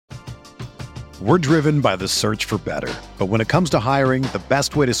We're driven by the search for better. But when it comes to hiring, the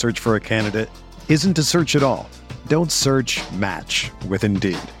best way to search for a candidate isn't to search at all. Don't search, match with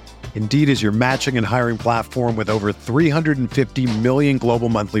Indeed. Indeed is your matching and hiring platform with over 350 million global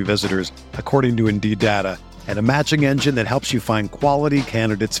monthly visitors, according to Indeed data, and a matching engine that helps you find quality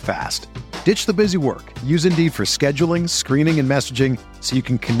candidates fast. Ditch the busy work. Use Indeed for scheduling, screening, and messaging so you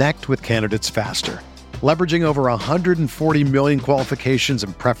can connect with candidates faster. Leveraging over 140 million qualifications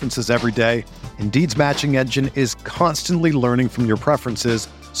and preferences every day, Indeed's matching engine is constantly learning from your preferences,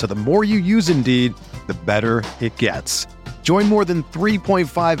 so the more you use Indeed, the better it gets. Join more than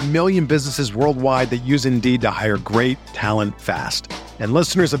 3.5 million businesses worldwide that use Indeed to hire great talent fast. And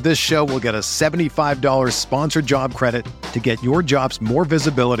listeners of this show will get a $75 sponsored job credit to get your jobs more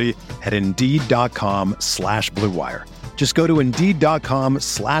visibility at Indeed.com/Blue Wire. Just go to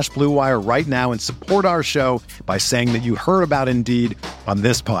Indeed.com/Blue Wire right now and support our show by saying that you heard about Indeed on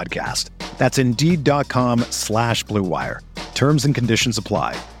this podcast. That's Indeed.com/Blue Wire. Terms and conditions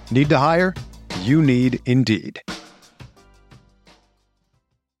apply. Need to hire? You need Indeed.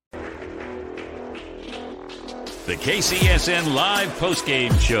 The KCSN Live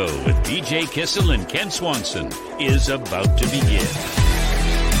postgame show with BJ Kissel and Ken Swanson is about to begin.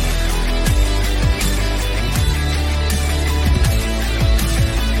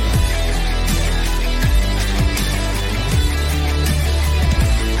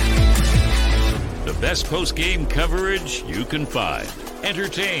 The best postgame coverage you can find.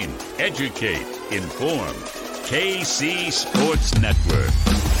 Entertain, educate, inform. KC Sports Network.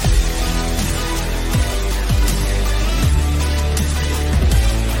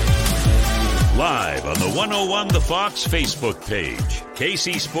 Live on the 101 The Fox Facebook page,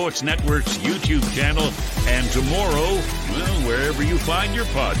 KC Sports Network's YouTube channel, and tomorrow, well, wherever you find your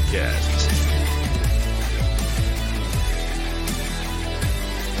podcasts.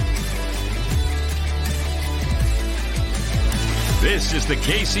 This is the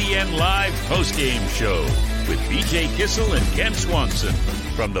KCN Live postgame show with BJ Kissel and Ken Swanson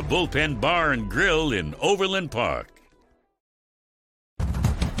from the Bullpen Bar and Grill in Overland Park.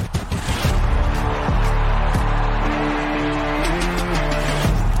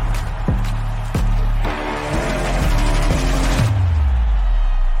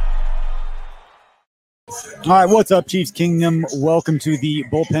 All right, what's up, Chiefs Kingdom? Welcome to the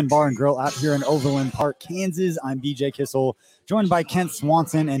Bullpen Bar and Grill out here in Overland Park, Kansas. I'm BJ Kissel, joined by Kent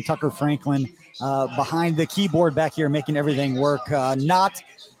Swanson and Tucker Franklin behind the keyboard back here, making everything work. Not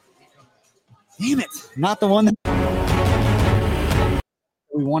the one that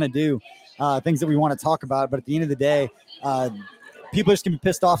we want to do, things that we want to talk about. But at the end of the day, people are just going to be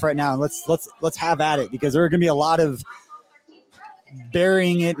pissed off right now. And let's have at it, because there are going to be a lot of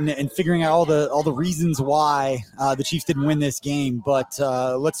burying it and figuring out all the reasons why the Chiefs didn't win this game. But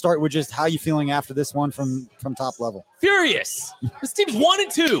let's start with just how you feeling after this one from top level. Furious. This team's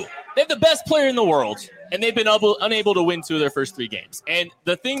 1-2. They have the best player in the world, and they've been unable to win 2 of their first 3 games. And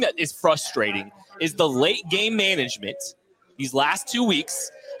the thing that is frustrating is the late game management these last 2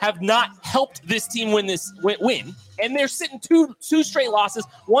 weeks have not helped this team win. And they're sitting two straight losses,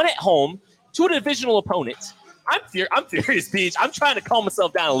 one at home to a divisional opponent. I'm furious, Peach. I'm trying to calm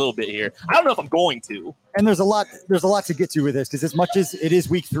myself down a little bit here. I don't know if I'm going to. And there's a lot to get to with this, because as much as it is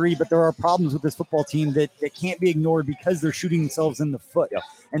week 3, but there are problems with this football team that can't be ignored because they're shooting themselves in the foot. Yep.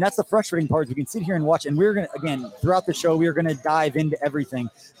 And that's the frustrating part. We can sit here and watch, and we're going to, again, throughout the show, we are going to dive into everything.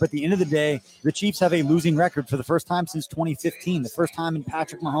 But at the end of the day, the Chiefs have a losing record for the first time since 2015, the first time in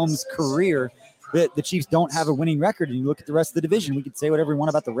Patrick Mahomes' career that the Chiefs don't have a winning record. And you look at the rest of the division, we could say whatever we want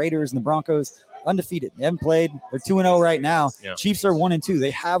about the Raiders and the Broncos. Undefeated. They haven't played. They're 2-0 right now. Yeah. Chiefs are 1-2.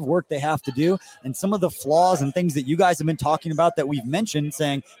 They have work they have to do. And some of the flaws and things that you guys have been talking about that we've mentioned,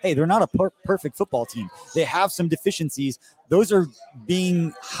 saying, hey, they're not a perfect football team. They have some deficiencies. Those are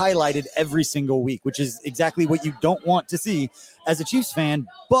being highlighted every single week, which is exactly what you don't want to see as a Chiefs fan.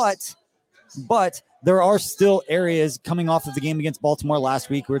 But there are still areas coming off of the game against Baltimore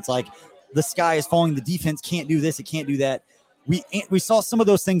last week where it's like the sky is falling. The defense can't do this. It can't do that. We saw some of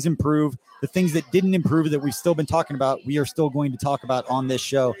those things improve. The things that didn't improve that we've still been talking about, we are still going to talk about on this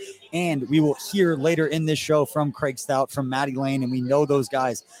show. And we will hear later in this show from Craig Stout, from Maddie Lane, and we know those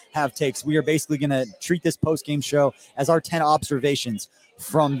guys have takes. We are basically going to treat this post-game show as our 10 observations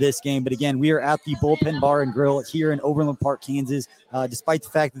from this game. But again, we are at the Bullpen Bar and Grill here in Overland Park, Kansas. Despite the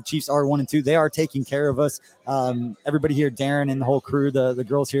fact that the Chiefs are 1-2, they are taking care of us. Everybody here, Darren and the whole crew, the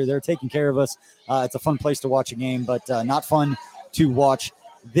girls here, they're taking care of us. It's a fun place to watch a game, but not fun to watch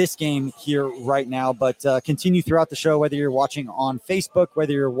this game here right now. But continue throughout the show, whether you're watching on Facebook,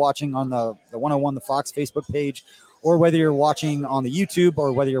 whether you're watching on the 101 The Fox Facebook page, or whether you're watching on the YouTube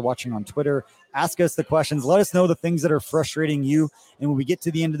or whether you're watching on Twitter. Ask us the questions. Let us know the things that are frustrating you. And when we get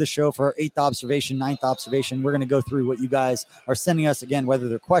to the end of the show for our 8th observation, 9th observation, we're going to go through what you guys are sending us. Again, whether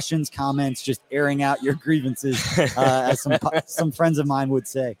they're questions, comments, just airing out your grievances, as some friends of mine would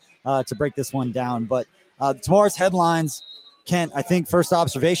say, to break this one down. But tomorrow's headlines, Kent, I think first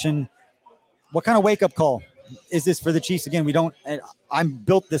observation, what kind of wake-up call is this for the Chiefs? Again, I'm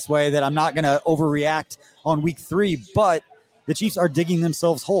built this way that I'm not going to overreact on week 3, but the Chiefs are digging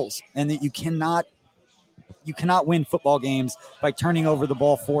themselves holes, and that you cannot win football games by turning over the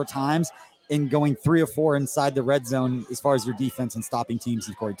ball 4 times and going 3 or 4 inside the red zone as far as your defense and stopping teams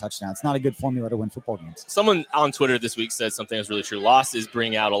and scoring touchdowns. It's not a good formula to win football games. Someone on Twitter this week said something that's really true. Losses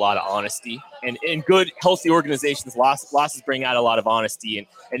bring out a lot of honesty, and in good, healthy organizations, losses bring out a lot of honesty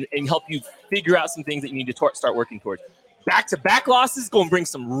and help you figure out some things that you need to start working towards. Back-to-back losses going to bring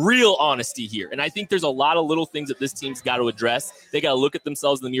some real honesty here. And I think there's a lot of little things that this team's got to address. They got to look at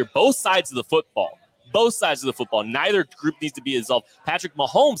themselves in the mirror, both sides of the football. Both sides of the football. Neither group needs to be absolved. Patrick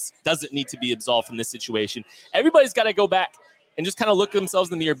Mahomes doesn't need to be absolved from this situation. Everybody's got to go back and just kind of look at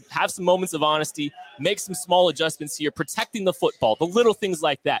themselves in the mirror, have some moments of honesty, make some small adjustments here, protecting the football, the little things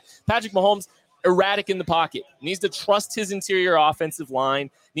like that. Patrick Mahomes, erratic in the pocket, needs to trust his interior offensive line,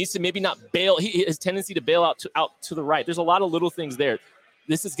 needs to maybe not bail. His tendency to bail out to the right. There's a lot of little things there.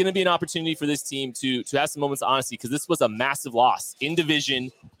 This is going to be an opportunity for this team to have some moments of honesty, because this was a massive loss in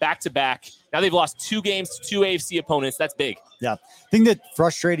division, back-to-back. Now they've lost 2 games to 2 AFC opponents. That's big. Yeah. The thing that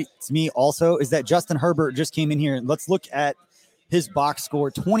frustrates me also is that Justin Herbert just came in here, and let's look at his box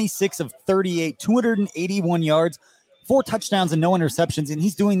score. 26 of 38, 281 yards, 4 touchdowns and no interceptions, and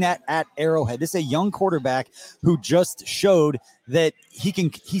he's doing that at Arrowhead. This is a young quarterback who just showed that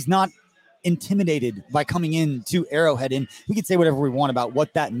he's not intimidated by coming in to Arrowhead. And we can say whatever we want about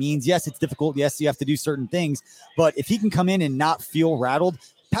what that means. Yes, it's difficult. Yes, you have to do certain things, but if he can come in and not feel rattled,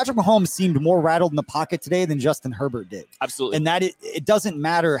 Patrick Mahomes seemed more rattled in the pocket today than Justin Herbert did. Absolutely. And that it doesn't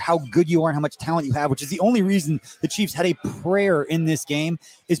matter how good you are and how much talent you have, which is the only reason the Chiefs had a prayer in this game,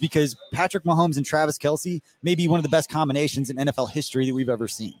 is because Patrick Mahomes and Travis Kelce may be one of the best combinations in NFL history that we've ever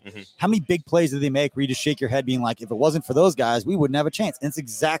seen. Mm-hmm. How many big plays did they make where you just shake your head being like, if it wasn't for those guys, we wouldn't have a chance? And it's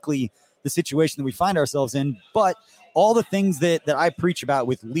exactly the situation that we find ourselves in. But all the things that I preach about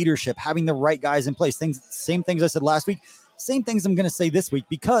with leadership, having the right guys in place, same things I said last week, same things I'm going to say this week,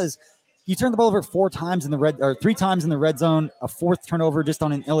 because you turn the ball over 3 times in the red zone, a 4th turnover just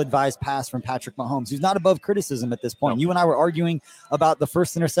on an ill-advised pass from Patrick Mahomes, who's not above criticism at this point. No. You and I were arguing about the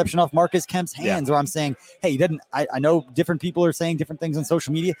first interception off Marcus Kemp's hands, where I'm saying, hey, he didn't. I know different people are saying different things on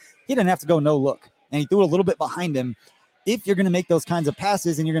social media. He didn't have to go no look, and he threw it a little bit behind him. If you're going to make those kinds of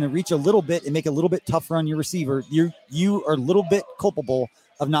passes and you're going to reach a little bit and make it a little bit tougher on your receiver, you are a little bit culpable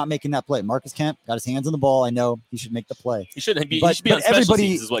of not making that play. Marcus Kemp got his hands on the ball. I know he should make the play. He shouldn't be. He should be on special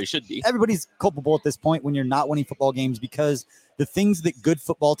teams is what he should be. Everybody's culpable at this point when you're not winning football games, because the things that good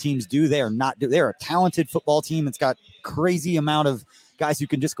football teams do, they are not. They're a talented football team. It's got crazy amount of guys who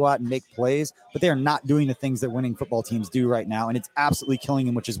can just go out and make plays, but they are not doing the things that winning football teams do right now, and it's absolutely killing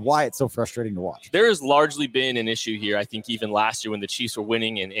them, which is why it's so frustrating to watch. There has largely been an issue here, I think, even last year when the Chiefs were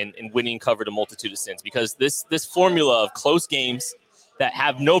winning and winning covered a multitude of sins, because this formula of close games that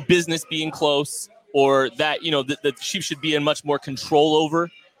have no business being close, or that, the Chiefs should be in much more control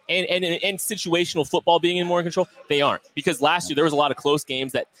over, and situational football being in more control, they aren't. Because last year there was a lot of close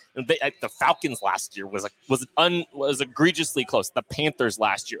games that the Falcons last year was egregiously close. The Panthers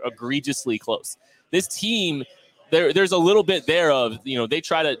last year, egregiously close. This team, there's a little bit there of, they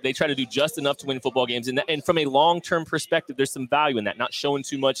try to do just enough to win football games, and from a long-term perspective, there's some value in that. Not showing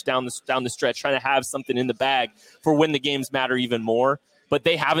too much down the stretch, trying to have something in the bag for when the games matter even more. But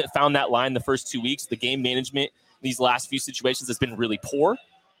they haven't found that line the first 2 weeks. The game management in these last few situations has been really poor,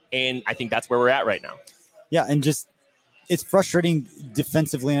 and I think that's where we're at right now. Yeah, and just it's frustrating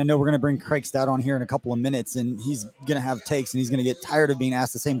defensively. I know we're going to bring Craig Stout on here in a couple of minutes, and he's going to have takes, and he's going to get tired of being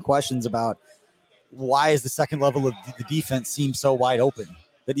asked the same questions about why is the second level of the defense seem so wide open.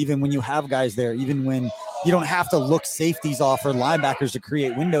 That even when you have guys there, even when you don't have to look safeties off or linebackers to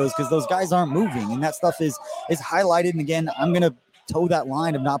create windows, because those guys aren't moving, and that stuff is highlighted. And again, I'm going to toe that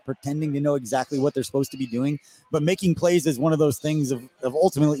line of not pretending to know exactly what they're supposed to be doing, but making plays is one of those things of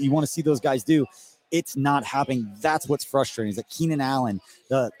ultimately you want to see those guys do. It's not happening. That's what's frustrating, is that Keenan Allen,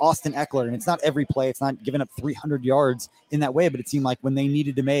 the Austin Eckler, and it's not every play. It's not giving up 300 yards in that way, but it seemed like when they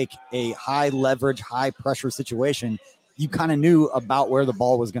needed to make a high leverage, high pressure situation, you kind of knew about where the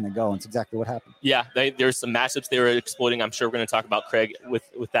ball was going to go. And it's exactly what happened. Yeah, there's some matchups they were exploiting. I'm sure we're going to talk about Craig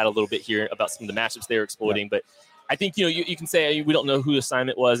with that a little bit here about some of the matchups they were exploiting, but I think, you can say we don't know who the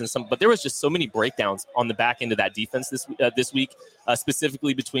assignment was, but there was just so many breakdowns on the back end of that defense this week,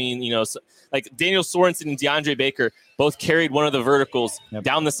 specifically between, like Daniel Sorensen and DeAndre Baker both carried one of the verticals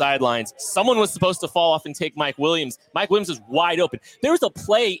down the sidelines. Someone was supposed to fall off and take Mike Williams. Mike Williams was wide open. There was a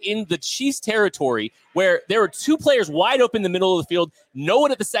play in the Chiefs territory where there were two players wide open in the middle of the field. No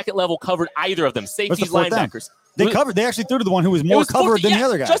one at the second level covered either of them. Safeties, linebackers. They actually threw to the one who was more covered than the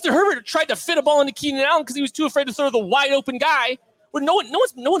other guy. Justin Herbert tried to fit a ball into Keenan Allen because he was too afraid to throw the wide open guy. Where no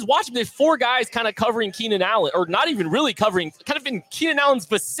one's watching. There's four guys kind of covering Keenan Allen, or not even really covering, kind of in Keenan Allen's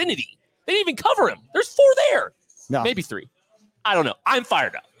vicinity. They didn't even cover him. There's four there. No. Maybe three. I don't know. I'm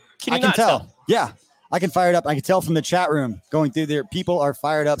fired up. I can tell. Yeah, I can fire it up. I can tell from the chat room going through there. People are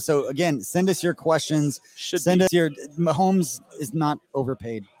fired up. So again, send us your questions. Send us your. Mahomes is not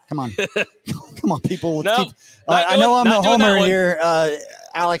overpaid. Come on. Come on, people. No, I know I'm the homer here.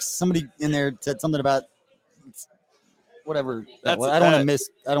 Alex, somebody in there said something about whatever. I don't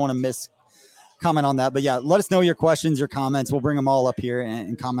want to miss comment on that. But yeah, let us know your questions, your comments. We'll bring them all up here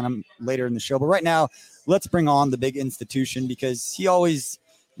and comment them later in the show. But right now, let's bring on the big institution, because he always,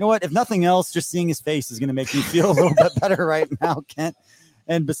 you know what, if nothing else, just seeing his face is going to make me feel a little bit better right now, Kent.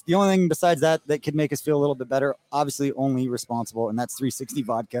 And the only thing besides that could make us feel a little bit better, obviously only responsible, and that's 360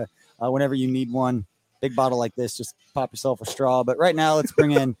 vodka. Whenever you need one, big bottle like this, just pop yourself a straw. But right now, let's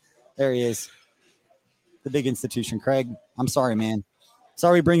bring in, there he is, the big institution. Craig, I'm sorry, man.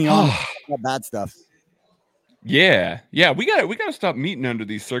 Sorry bringing on that bad stuff. Yeah, we gotta stop meeting under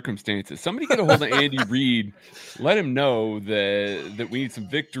these circumstances. Somebody get a hold of Andy Reid, let him know that we need some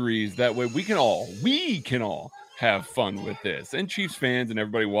victories. That way we can all have fun with this. And Chiefs fans and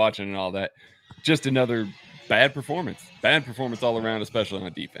everybody watching and all that. Just another bad performance all around, especially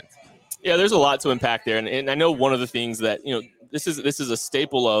on defense. Yeah, there's a lot to unpack there, and I know one of the things that this is a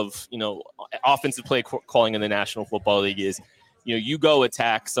staple of offensive play calling in the National Football League is. You go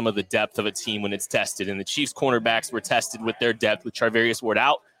attack some of the depth of a team when it's tested, and the Chiefs cornerbacks were tested with their depth with Charvarius Ward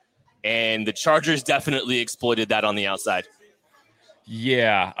out, and the Chargers definitely exploited that on the outside.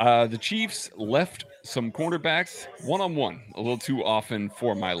 Yeah, the Chiefs left some cornerbacks one-on-one a little too often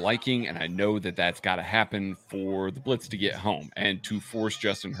for my liking, and I know that's got to happen for the blitz to get home and to force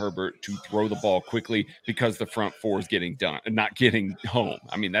Justin Herbert to throw the ball quickly because the front four is not getting home.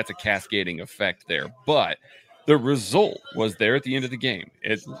 I mean, that's a cascading effect there, but the result was there at the end of the game.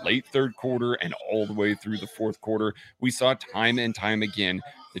 It's late third quarter and all the way through the fourth quarter. We saw time and time again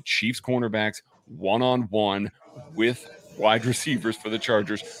the Chiefs cornerbacks one-on-one with wide receivers for the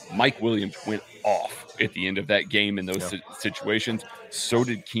Chargers. Mike Williams went off at the end of that game in those situations. So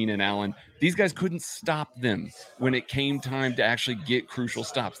did Keenan Allen. These guys couldn't stop them when it came time to actually get crucial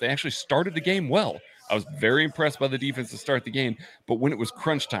stops. They actually started the game well. I was very impressed by the defense to start the game, but when it was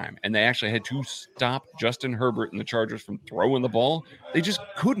crunch time and they actually had to stop Justin Herbert and the Chargers from throwing the ball, they just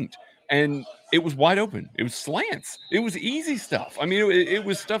couldn't. And it was wide open. It was slants. It was easy stuff. I mean, it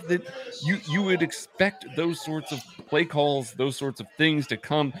was stuff that you would expect those sorts of play calls, those sorts of things to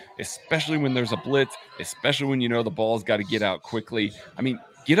come, especially when there's a blitz, especially when the ball's got to get out quickly. I mean,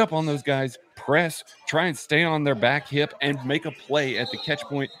 get up on those guys, press, try and stay on their back hip and make a play at the catch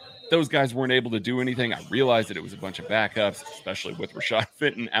point. Those guys weren't able to do anything. I realized that it was a bunch of backups, especially with Rashad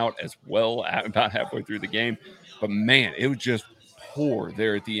Fenton out as well about halfway through the game. But, man, it was just poor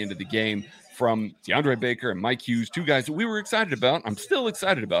there at the end of the game from DeAndre Baker and Mike Hughes, two guys that we were excited about. I'm still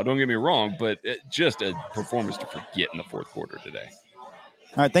excited about, don't get me wrong, but just a performance to forget in the fourth quarter today.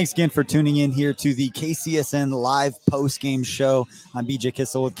 All right, thanks again for tuning in here to the KCSN live post-game show. I'm BJ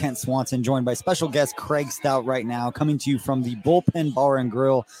Kissel with Kent Swanson, joined by special guest Craig Stout right now, coming to you from the Bullpen Bar and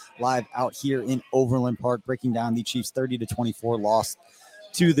Grill live out here in Overland Park, breaking down the Chiefs 30-24 loss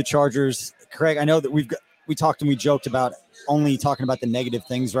to the Chargers. Craig, I know that we talked and we joked about only talking about the negative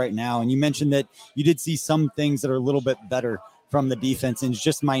things right now, and you mentioned that you did see some things that are a little bit better from the defense, and it's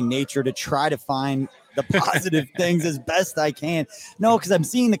just my nature to try to find the positive things as best I can. No, because I'm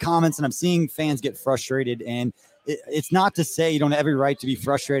seeing the comments and I'm seeing fans get frustrated, and it's not to say you don't have every right to be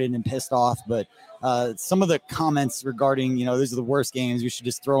frustrated and pissed off, but some of the comments regarding, these are the worst games, we should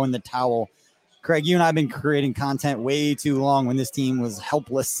just throw in the towel. Craig, you and I have been creating content way too long when this team was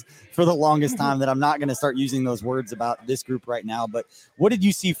helpless for the longest time that I'm not going to start using those words about this group right now. But what did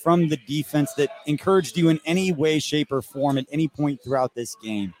you see from the defense that encouraged you in any way, shape, or form at any point throughout this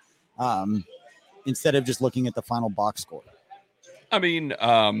game, instead of just looking at the final box score? I mean,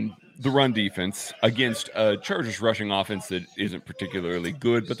 the run defense against a Chargers rushing offense that isn't particularly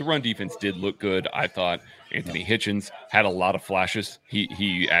good, but the run defense did look good. I thought Anthony Hitchens had a lot of flashes.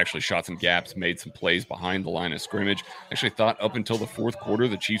 He actually shot some gaps, made some plays behind the line of scrimmage. Actually thought up until the fourth quarter,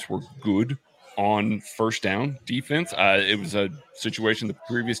 the Chiefs were good on first down defense. It was a situation the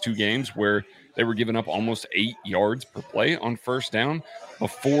previous 2 games where they were giving up almost 8 yards per play on first down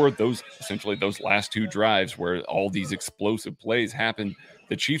before those last 2 drives where all these explosive plays happened.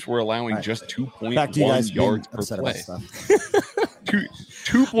 The Chiefs were allowing just 2.1 yards per play.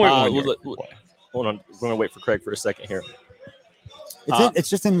 2.1 yards per play. Hold on. We're going to wait for Craig for a second here. It's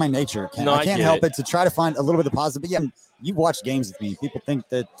just in my nature. I can't help it to try to find a little bit of positive. But yeah, you've watched games with me. People think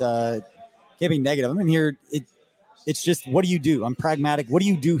that can't be negative. I'm in here. It's just, what do you do? I'm pragmatic. What do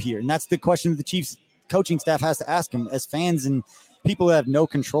you do here? And that's the question that the Chiefs coaching staff has to ask them as fans and people who have no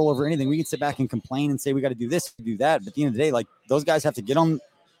control over anything. We can sit back and complain and say we got to do this, do that. But at the end of the day, like, those guys have to get on,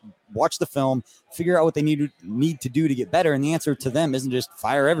 watch the film, figure out what they need to do to get better. And the answer to them isn't just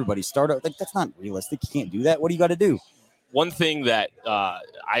fire everybody. Start out. Like, that's not realistic. You can't do that. What do you got to do? One thing that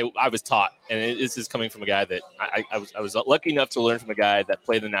I was taught, and this is coming from a guy that I was lucky enough to learn from a guy that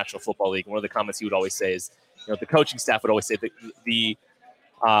played in the National Football League. And one of the comments he would always say is, the coaching staff would always say that the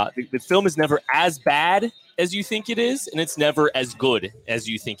film is never as bad as you think it is, and it's never as good as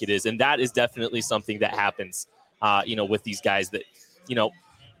you think it is. And that is definitely something that happens, with these guys that,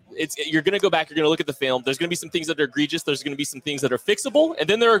 you're going to go back, you're going to look at the film. There's going to be some things that are egregious. There's going to be some things that are fixable. And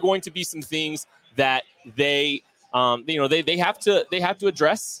then there are going to be some things that they have to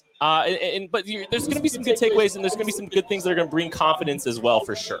address. But there's going to be some good takeaways, and there's going to be some good things that are going to bring confidence as well,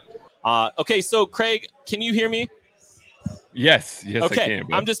 for sure. Okay, so Craig, can you hear me? Yes, okay. I can.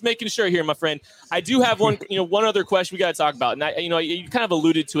 Bro. I'm just making sure here, my friend. I do have one other question we got to talk about, and you kind of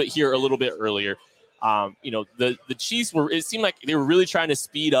alluded to it here a little bit earlier. The Chiefs it seemed like they were really trying to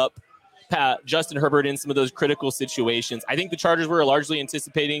speed up Justin Herbert in some of those critical situations. I think the Chargers were largely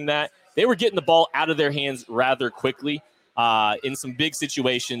anticipating that. They were getting the ball out of their hands rather quickly in some big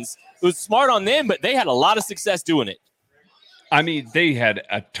situations. It was smart on them, but they had a lot of success doing it. I mean, they had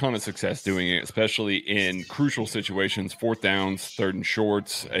a ton of success doing it, especially in crucial situations, 4th downs, 3rd and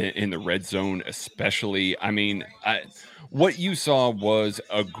shorts, in the red zone especially. I mean, what you saw was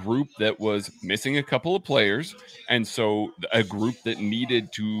a group that was missing a couple of players, and so a group that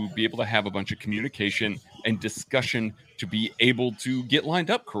needed to be able to have a bunch of communication and discussion to be able to get lined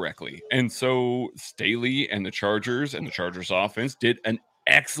up correctly. And so Staley and the Chargers offense did an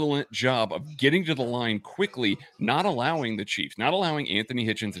excellent job of getting to the line quickly, not allowing Anthony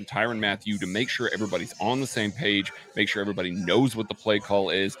Hitchens and Tyrann Mathieu to make sure everybody's on the same page, make sure everybody knows what the play call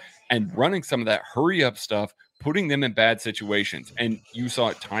is, and running some of that hurry up stuff, putting them in bad situations. And you saw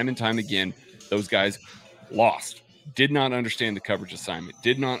it time and time again. Those guys lost, did not understand the coverage assignment,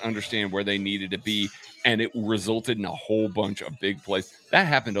 did not understand where they needed to be, and it resulted in a whole bunch of big plays. That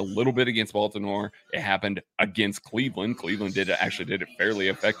happened a little bit against Baltimore. It happened against Cleveland. Cleveland did it fairly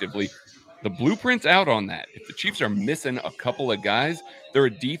effectively. The blueprint's out on that. If the Chiefs are missing a couple of guys, they're a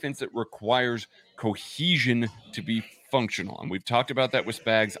defense that requires cohesion to be functional. And we've talked about that with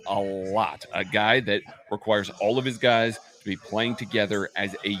Spags a lot. A guy that requires all of his guys to be playing together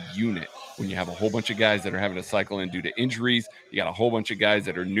as a unit. When you have a whole bunch of guys that are having to cycle in due to injuries, you got a whole bunch of guys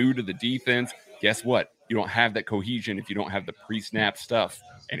that are new to the defense. Guess what? You don't have that cohesion if you don't have the pre-snap stuff.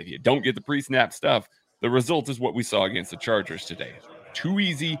 And if you don't get the pre-snap stuff, the result is what we saw against the Chargers today. Too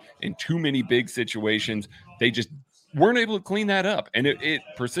easy and too many big situations. They just weren't able to clean that up. And it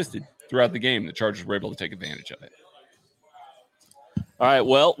persisted throughout the game. The Chargers were able to take advantage of it. All right,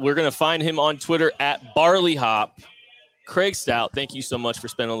 well, we're going to find him on Twitter at BarleyHop. Craig Stout, thank you so much for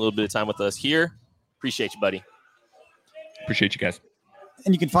spending a little bit of time with us here. Appreciate you, buddy. Appreciate you guys.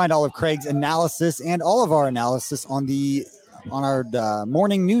 And you can find all of Craig's analysis and all of our analysis on our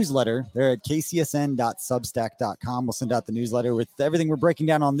morning newsletter there at kcsn.substack.com. We'll send out the newsletter with everything we're breaking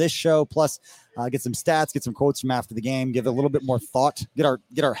down on this show, plus get some stats, get some quotes from after the game, give it a little bit more thought,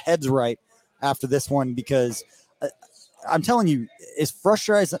 get our heads right after this one, because I'm telling you, as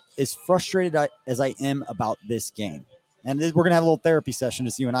frustrated as I am about this game, and we're going to have a little therapy session,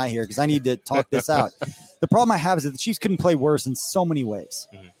 just you and I here, because I need to talk this out. The problem I have is that the Chiefs couldn't play worse in so many ways.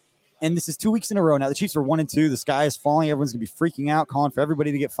 Mm-hmm. And this is 2 weeks in a row now. The Chiefs are 1-2. The sky is falling. Everyone's going to be freaking out, calling for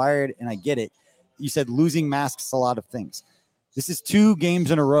everybody to get fired. And I get it. You said losing masks a lot of things. This is 2 games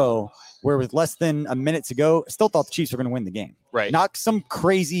in a row where with less than a minute to go, I still thought the Chiefs were going to win the game. Right. Not some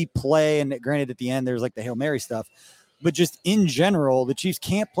crazy play. And granted, at the end, there's like the Hail Mary stuff. But just in general, the Chiefs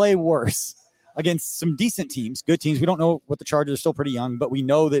can't play worse against some decent teams, good teams. We don't know what the Chargers are, still pretty young, but we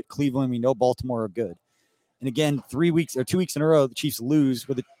know that Cleveland, we know Baltimore are good. And again, 2 weeks in a row, the Chiefs lose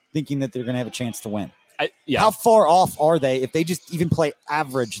with thinking that they're going to have a chance to win. How far off are they? If they just even play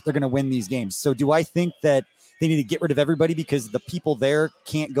average, they're going to win these games. So do I think that they need to get rid of everybody because the people there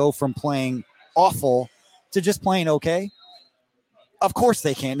can't go from playing awful to just playing okay? Of course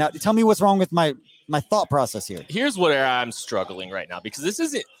they can. Now, tell me what's wrong with my thought process here. Here's where I'm struggling right now, because this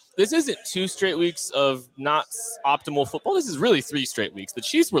isn't 2 straight weeks of not optimal football. This is really 3 straight weeks. The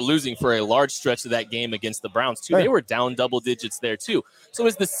Chiefs were losing for a large stretch of that game against the Browns, too. Right. They were down double digits there, too. So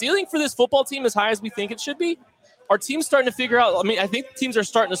is the ceiling for this football team as high as we think it should be? Are teams starting to figure out? I mean, I think teams are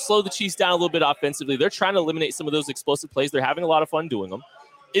starting to slow the Chiefs down a little bit offensively. They're trying to eliminate some of those explosive plays. They're having a lot of fun doing them.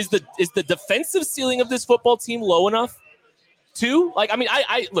 Is the defensive ceiling of this football team low enough? Too? Like, I mean,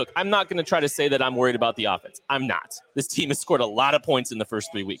 I look, I'm not going to try to say that I'm worried about the offense. I'm not. This team has scored a lot of points in the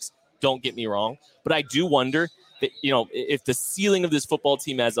first 3 weeks. Don't get me wrong. But I do wonder that, if the ceiling of this football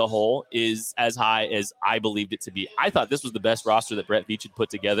team as a whole is as high as I believed it to be. I thought this was the best roster that Brett Veach had put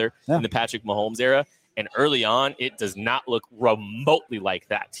together in the Patrick Mahomes era. And early on, it does not look remotely like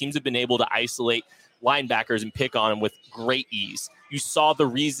that. Teams have been able to isolate linebackers and pick on them with great ease. You saw the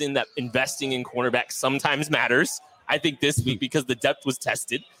reason that investing in cornerbacks sometimes matters. I think this week, because the depth was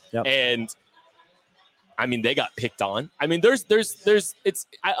tested, and I mean, they got picked on. I mean,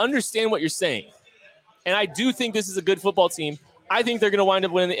 I understand what you're saying, and I do think this is a good football team. I think they're going to wind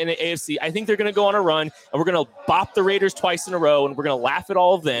up winning in the AFC. I think they're going to go on a run, and we're going to bop the Raiders twice in a row, and we're going to laugh at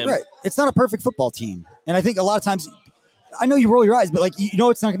all of them. Right. It's not a perfect football team. And I think a lot of times, I know you roll your eyes, but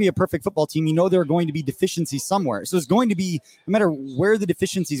it's not going to be a perfect football team. There are going to be deficiencies somewhere. So it's going to be, no matter where the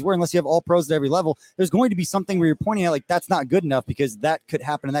deficiencies were, unless you have all pros at every level, there's going to be something where you're pointing out, like, that's not good enough because that could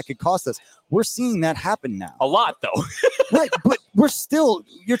happen and that could cost us. We're seeing that happen now. A lot, though. Right. But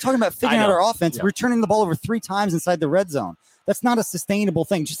you're talking about figuring out our offense. Yeah. We're turning the ball over 3 times inside the red zone. That's not a sustainable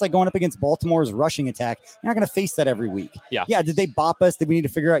thing. Just like going up against Baltimore's rushing attack, you're not going to face that every week. Yeah. Did they bop us? Did we need to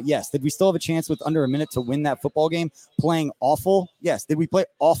figure out? Yes. Did we still have a chance with under a minute to win that football game playing awful? Yes. Did we play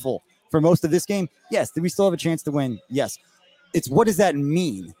awful for most of this game? Yes. Did we still have a chance to win? Yes. It's what does that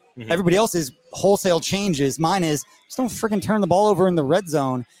mean? Mm-hmm. Everybody else's wholesale changes. Mine is just don't freaking turn the ball over in the red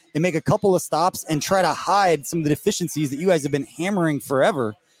zone and make a couple of stops and try to hide some of the deficiencies that you guys have been hammering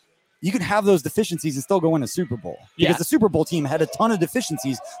forever. You can have those deficiencies and still go win a Super Bowl. Because the Super Bowl team had a ton of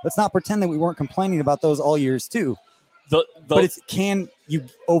deficiencies. Let's not pretend that we weren't complaining about those all years too. But can you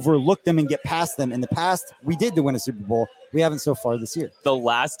overlook them and get past them? In the past, we did to win a Super Bowl. We haven't so far this year. The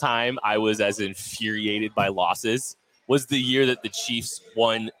last time I was as infuriated by losses was the year that the Chiefs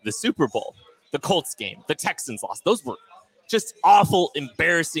won the Super Bowl. The Colts game, the Texans lost. Those were just awful,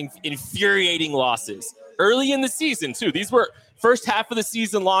 embarrassing, infuriating losses. Early in the season, too. These were first half of the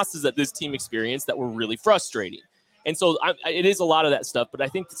season losses that this team experienced that were really frustrating. And so it is a lot of that stuff. But I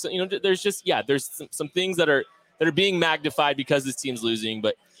think, there's just, there's some things that are being magnified because this team's losing.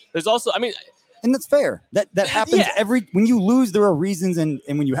 But there's also, and that's fair. That happens when you lose, there are reasons. And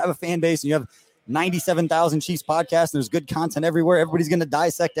when you have a fan base and you have 97,000 Chiefs podcasts, and there's good content everywhere, everybody's going to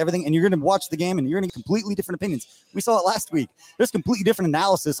dissect everything, and you're going to watch the game and you're going to get completely different opinions. We saw it last week. There's completely different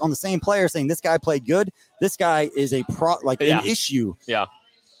analysis on the same player saying this guy played good. This guy is an issue. Yeah.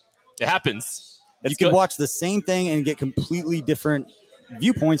 It happens. You can watch the same thing and get completely different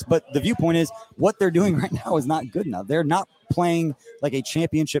viewpoints, but the viewpoint is what they're doing right now is not good enough. They're not playing like a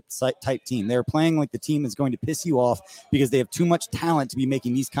championship type team. They're playing like the team is going to piss you off because they have too much talent to be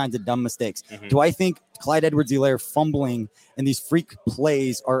making these kinds of dumb mistakes. Mm-hmm. Do I think Clyde Edwards-Helaire fumbling and these freak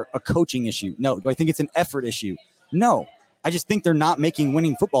plays are a coaching issue? No. Do I think it's an effort issue? No. I just think they're not making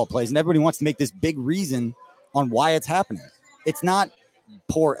winning football plays, and everybody wants to make this big reason on why it's happening. It's not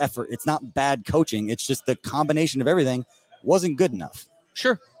poor effort. It's not bad coaching. It's just the combination of everything wasn't good enough.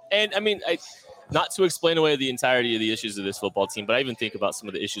 Sure. And not to explain away the entirety of the issues of this football team, but I even think about some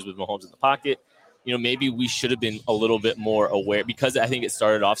of the issues with Mahomes in the pocket. Maybe we should have been a little bit more aware, because I think it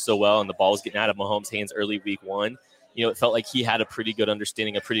started off so well and the ball was getting out of Mahomes' hands early week 1. It felt like he had a pretty good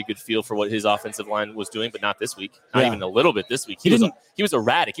understanding, a pretty good feel for what his offensive line was doing, but not this week. Not even a little bit this week. He was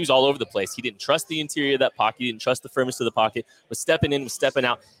erratic. He was all over the place. He didn't trust the interior of that pocket. He didn't trust the firmness of the pocket. Was stepping in, was stepping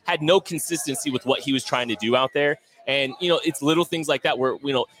out. Had no consistency with what he was trying to do out there. And, it's little things like that where,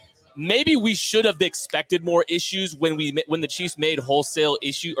 maybe we should have expected more issues when the Chiefs made wholesale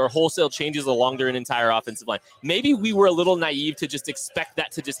changes along their entire offensive line. Maybe we were a little naive to just expect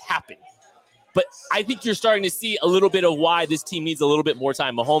that to just happen. But I think you're starting to see a little bit of why this team needs a little bit more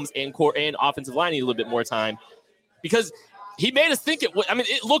time. Mahomes and core and offensive line need a little bit more time, because he made us think it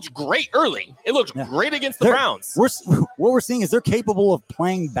looked great early. It looked great against the Browns. What we're seeing is they're capable of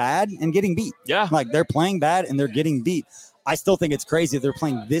playing bad and getting beat. Yeah. Like, they're playing bad and they're getting beat. I still think it's crazy that they're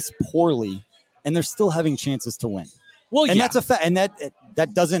playing this poorly and they're still having chances to win. Well, and that's a fact. And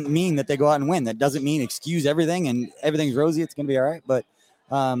that doesn't mean that they go out and win. That doesn't mean excuse everything and everything's rosy. It's going to be all right. But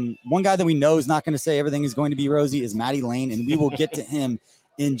one guy that we know is not going to say everything is going to be rosy is Matty Lane, and we will get to him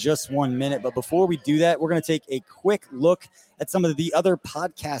in just 1 minute. But before we do that, we're going to take a quick look at some of the other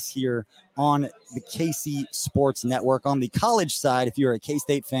podcasts here on the KC Sports Network. On the college side, if you're a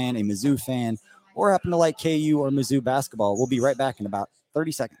K-State fan, a Mizzou fan, or happen to like KU or Mizzou basketball, we'll be right back in about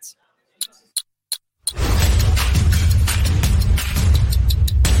 30 seconds.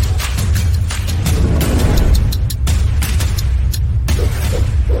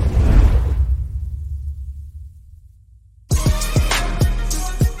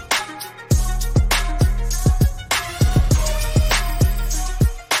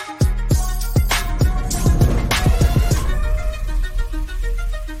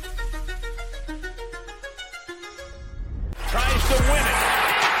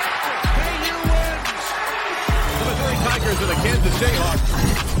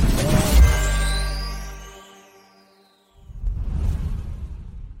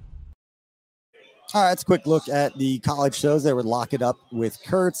 All right, let's quick look at the college shows that would lock it up with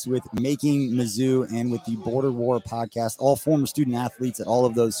Kurtz, with Making Mizzou, and with the Border War podcast, all former student athletes at all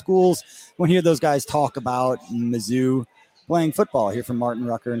of those schools. We'll hear those guys talk about Mizzou playing football. Here from Martin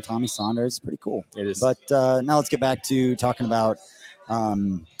Rucker and Tommy Saunders. Pretty cool. It is. But now let's get back to talking about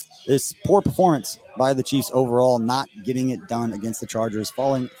this poor performance by the Chiefs overall, not getting it done against the Chargers,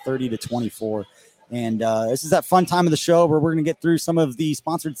 falling 30-24. And this is that fun time of the show where we're going to get through some of the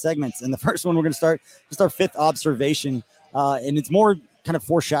sponsored segments. And the first one, we're going to start just our fifth observation. And it's more kind of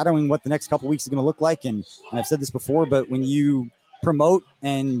foreshadowing what the next couple weeks is going to look like. And I've said this before, but when you promote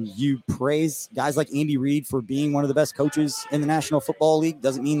and you praise guys like Andy Reid for being one of the best coaches in the National Football League,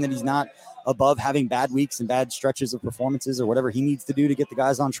 doesn't mean that he's not above having bad weeks and bad stretches of performances or whatever he needs to do to get the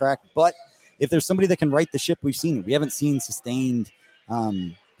guys on track. But if there's somebody that can right the ship, we've seen it. We haven't seen sustained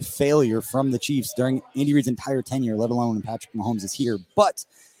failure from the Chiefs during Andy Reid's entire tenure, let alone when Patrick Mahomes is here. But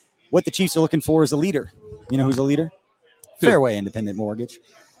what the Chiefs are looking for is a leader. You know who's a leader? Fairway Independent Mortgage.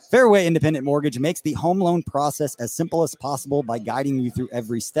 Fairway Independent Mortgage makes the home loan process as simple as possible by guiding you through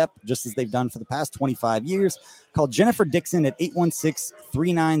every step, just as they've done for the past 25 years. Call Jennifer Dixon at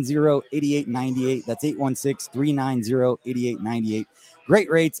 816-390-8898. That's 816-390-8898.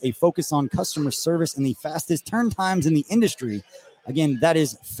 Great rates, a focus on customer service, and the fastest turn times in the industry. Again, that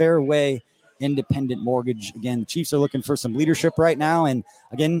is Fairway Independent Mortgage. Again, the Chiefs are looking for some leadership right now. And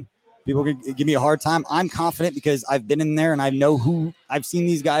again, people give me a hard time. I'm confident because I've been in there and I know who I've seen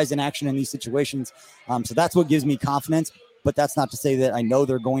these guys in action in these situations. So that's what gives me confidence. But that's not to say that I know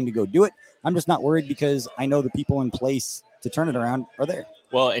they're going to go do it. I'm just not worried because I know the people in place to turn it around are there.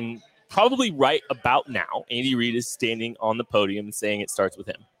 Well, and probably right about now, Andy Reid is standing on the podium and saying it starts with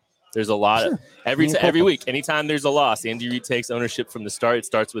him. There's a lot of every week. Anytime there's a loss, Andy Reid takes ownership from the start. It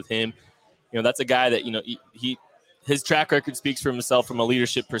starts with him. You know, that's a guy that, you know, his track record speaks for himself from a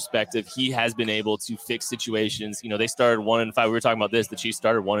leadership perspective. He has been able to fix situations. You know, they started 1-5. We were talking about this. The Chiefs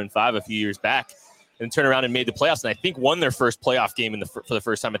started 1-5 a few years back and turned around and made the playoffs. And I think won their first playoff game for the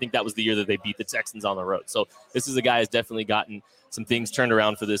first time. I think that was the year that they beat the Texans on the road. So this is a guy who's definitely gotten some things turned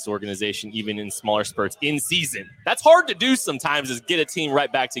around for this organization, even in smaller spurts in season. That's hard to do sometimes, is get a team right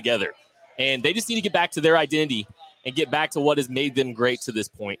back together. And they just need to get back to their identity and get back to what has made them great to this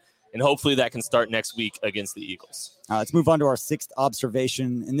point. And hopefully that can start next week against the Eagles. Let's move on to our sixth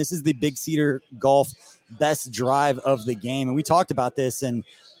observation. And this is the Big Cedar Golf best drive of the game. And we talked about this. And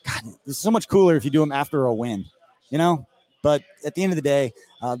God, it's so much cooler if you do them after a win, you know? But at the end of the day,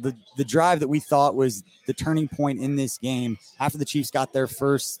 the drive that we thought was the turning point in this game, after the Chiefs got their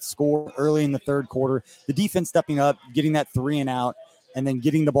first score early in the third quarter, the defense stepping up, getting that 3-and-out, and then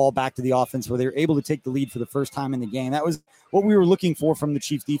getting the ball back to the offense where they were able to take the lead for the first time in the game. That was what we were looking for from the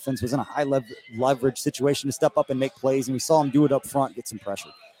Chiefs defense, was in a high leverage situation to step up and make plays, and we saw them do it up front, get some pressure.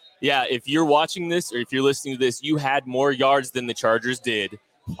 Yeah, if you're watching this or if you're listening to this, you had more yards than the Chargers did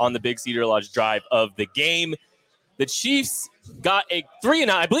on the Big Cedar Lodge drive of the game. The Chiefs got a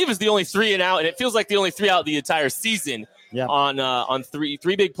 3-and-out. I believe it's the only 3-and-out, and it feels like the only 3-out the entire season on three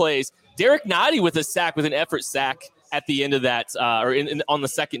big plays. Derek Noddy with a sack, with an effort sack at the end of that, on the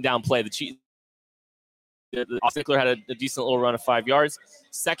second down play. The Chiefs, Stickler had a decent little run of 5 yards.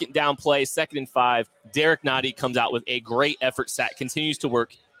 Second down play, 2nd and 5. Derek Noddy comes out with a great effort sack, continues to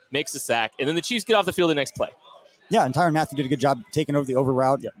work, makes a sack, and then the Chiefs get off the field the next play. Yeah, and Tyrann Mathieu did a good job taking over the over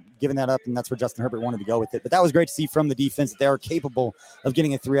route, giving that up, and that's where Justin Herbert wanted to go with it. But that was great to see from the defense that they are capable of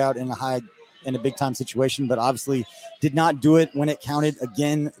getting a 3-out in a big-time situation, but obviously did not do it when it counted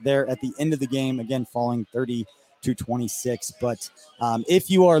again there at the end of the game, again falling 30-26. But if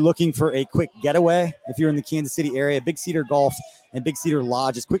you are looking for a quick getaway, if you're in the Kansas City area, Big Cedar Golf and Big Cedar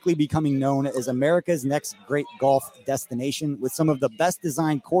Lodge is quickly becoming known as America's next great golf destination with some of the best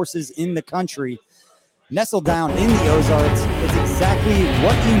designed courses in the country. nestled down in the Ozarks. It's exactly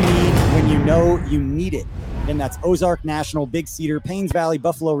what you need when you know you need it. And that's Ozark National, Big Cedar, Paynes Valley,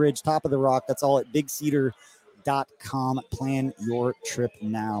 Buffalo Ridge, Top of the Rock. That's all at BigCedar.com. Plan your trip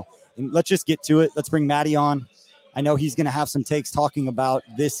now. And let's just get to it. Let's bring Maddie on. I know he's going to have some takes talking about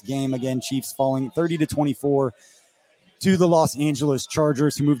this game. Again, Chiefs falling 30-24 to the Los Angeles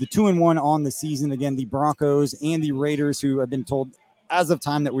Chargers, who moved to 2-1 on the season. Again, the Broncos and the Raiders, who have been told as of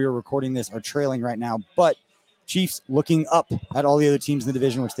time that we are recording this, are trailing right now. But Chiefs looking up at all the other teams in the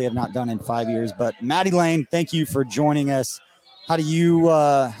division, which they have not done in 5 years. But Maddie Lane, thank you for joining us. How do you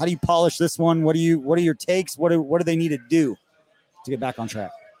polish this one? What are your takes? What do they need to do to get back on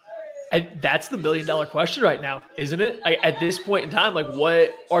track? And that's the $1 million question right now, isn't it? At this point in time, like,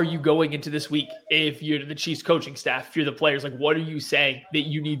 what are you going into this week? If you're the Chiefs coaching staff, if you're the players, like, what are you saying that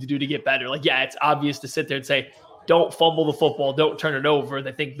you need to do to get better? Like, yeah, it's obvious to sit there and say, don't fumble the football, don't turn it over. And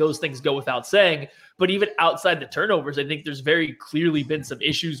I think those things go without saying. But even outside the turnovers, I think there's very clearly been some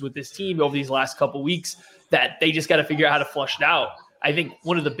issues with this team over these last couple weeks that they just got to figure out how to flush it out. I think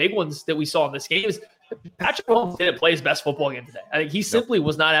one of the big ones that we saw in this game is Patrick Mahomes didn't play his best football game today. I think he simply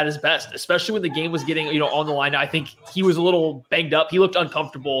was not at his best, especially when the game was getting, on the line. I think he was a little banged up. He looked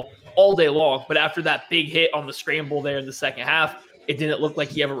uncomfortable all day long. But after that big hit on the scramble there in the second half, it didn't look like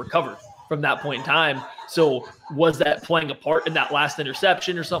he ever recovered from that point in time. So was that playing a part in that last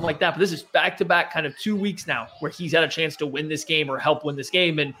interception or something like that? But this is back-to-back kind of 2 weeks now where he's had a chance to win this game or help win this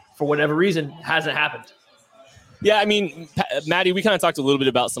game. And for whatever reason, hasn't happened. Yeah, I mean, Maddie, we kind of talked a little bit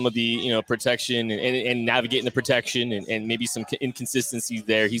about some of the, protection and navigating the protection and maybe some inconsistencies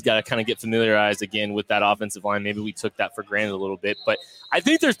there. He's got to kind of get familiarized again with that offensive line. Maybe we took that for granted a little bit. But I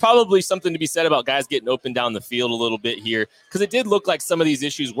think there's probably something to be said about guys getting open down the field a little bit here, because it did look like some of these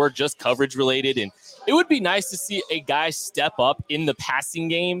issues were just coverage related. And it would be nice to see a guy step up in the passing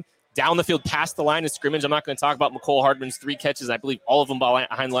game down the field past the line of scrimmage. I'm not going to talk about McCole Hardman's 3 catches. I believe all of them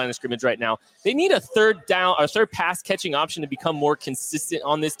behind the line of scrimmage right now. They need a third pass catching option to become more consistent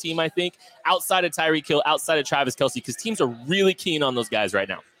on this team, I think, outside of Tyreek Hill, outside of Travis Kelce, because teams are really keen on those guys right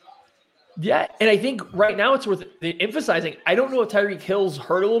now. Yeah, and I think right now it's worth emphasizing. I don't know if Tyreek Hill's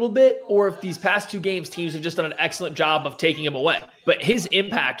hurt a little bit or if these past 2 games teams have just done an excellent job of taking him away. But his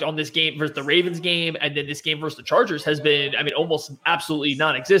impact on this game versus the Ravens game and then this game versus the Chargers has been, almost absolutely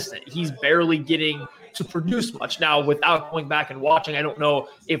non-existent. He's barely getting to produce much. Now, without going back and watching, I don't know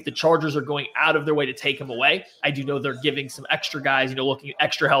if the Chargers are going out of their way to take him away. I do know they're giving some extra guys, looking at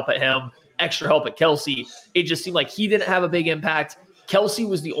extra help at him, extra help at Kelce. It just seemed like he didn't have a big impact. Kelce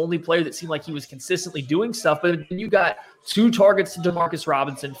was the only player that seemed like he was consistently doing stuff. But then you got 2 targets to Demarcus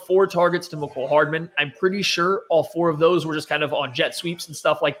Robinson, 4 targets to McCole Hardman. I'm pretty sure all 4 of those were just kind of on jet sweeps and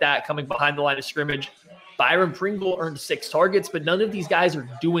stuff like that, coming behind the line of scrimmage. Byron Pringle earned 6 targets, but none of these guys are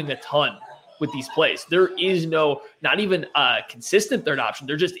doing a ton with these plays. There is not even a consistent third option.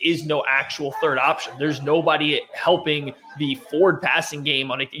 There just is no actual third option. There's nobody helping the forward passing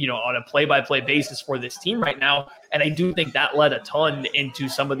game on a play-by-play basis for this team right now. And I do think that led a ton into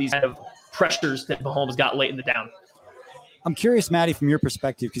some of these kind of pressures that Mahomes got late in the down. I'm curious, Maddie, from your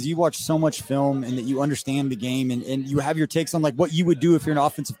perspective, because you watch so much film and that you understand the game and you have your takes on like what you would do if you're an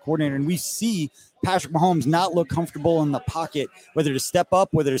offensive coordinator. And we see Patrick Mahomes not look comfortable in the pocket, whether to step up,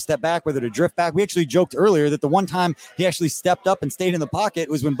 whether to step back, whether to drift back. We actually joked earlier that the one time he actually stepped up and stayed in the pocket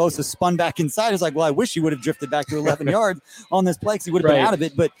was when Bosa spun back inside. It's like, well, I wish he would have drifted back to 11 yards on this play because he would have been out of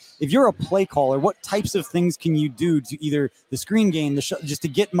it. But if you're a play caller, what types of things can you do to either the screen game, just to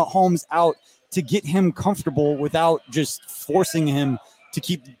get Mahomes out, to get him comfortable without just forcing him to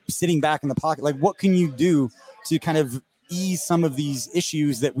keep sitting back in the pocket? Like, what can you do to kind of ease some of these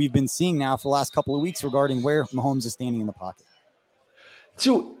issues that we've been seeing now for the last couple of weeks regarding where Mahomes is standing in the pocket?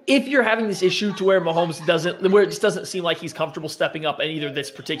 So if you're having this issue to where Mahomes where it just doesn't seem like he's comfortable stepping up in either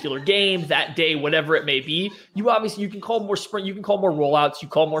this particular game, that day, whatever it may be, you can call more sprint, you can call more rollouts, you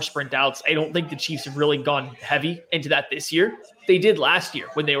call more sprint outs. I don't think the Chiefs have really gone heavy into that this year. They did last year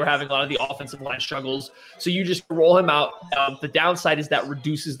when they were having a lot of the offensive line struggles. So you just roll him out. The downside is that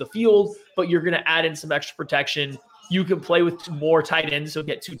reduces the field, but you're going to add in some extra protection. You can play with more tight ends, so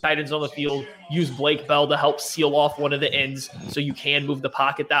get 2 tight ends on the field. Use Blake Bell to help seal off one of the ends so you can move the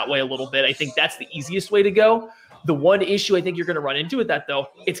pocket that way a little bit. I think that's the easiest way to go. The one issue I think you're going to run into with that, though,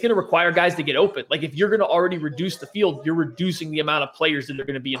 it's going to require guys to get open. Like if you're going to already reduce the field, you're reducing the amount of players that are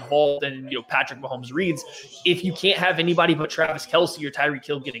going to be involved in Patrick Mahomes reads. If you can't have anybody but Travis Kelce or Tyreek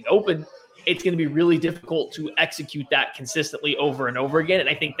Hill getting open, it's going to be really difficult to execute that consistently over and over again. And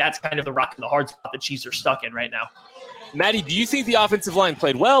I think that's kind of the rock and the hard spot the Chiefs are stuck in right now. Maddie, do you think the offensive line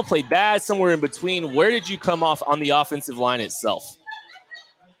played well, played bad, somewhere in between? Where did you come off on the offensive line itself?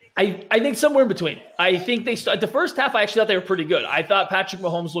 I think somewhere in between. I think the first half, I actually thought they were pretty good. I thought Patrick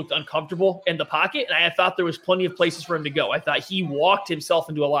Mahomes looked uncomfortable in the pocket, and I thought there was plenty of places for him to go. I thought he walked himself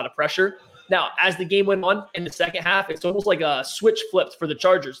into a lot of pressure. Now, as the game went on in the second half, it's almost like a switch flipped for the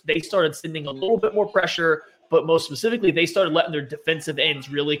Chargers. They started sending a little bit more pressure, but most specifically, they started letting their defensive ends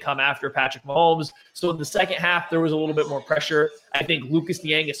really come after Patrick Mahomes. So in the second half, there was a little bit more pressure. I think Lucas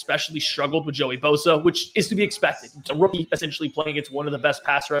Niang especially struggled with Joey Bosa, which is to be expected. It's a rookie essentially playing against one of the best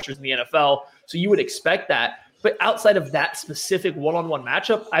pass rushers in the NFL. So you would expect that. But outside of that specific one-on-one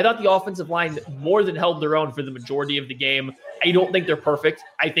matchup, I thought the offensive line more than held their own for the majority of the game. I don't think they're perfect.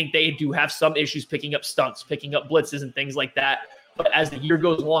 I think they do have some issues picking up stunts, picking up blitzes and things like that. But as the year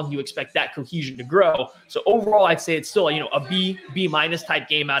goes along, you expect that cohesion to grow. So overall, I'd say it's still a B minus type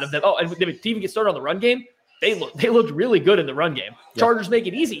game out of them. Oh, and to even get started on the run game, they looked really good in the run game. Yep. Chargers make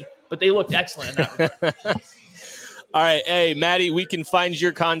it easy, but they looked excellent in that regard. All right. Hey, Maddie, we can find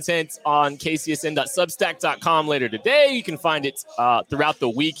your content on kcsn.substack.com later today. You can find it throughout the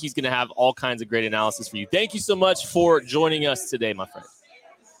week. He's going to have all kinds of great analysis for you. Thank you so much for joining us today, my friend.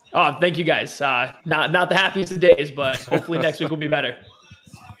 Oh, thank you guys. Not the happiest of days, but hopefully next week will be better.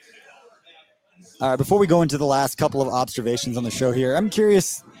 All right, before we go into the last couple of observations on the show here, I'm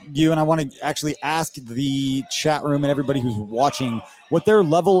curious, and I want to actually ask the chat room and everybody who's watching what their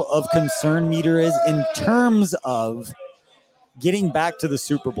level of concern meter is in terms of getting back to the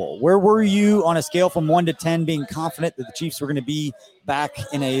Super Bowl. Where were you on a scale from 1 to 10 being confident that the Chiefs were going to be back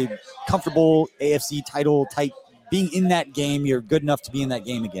in a comfortable AFC title type, being in that game, you're good enough to be in that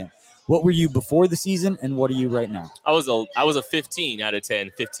game again? What were you before the season, and what are you right now? I was a 15 out of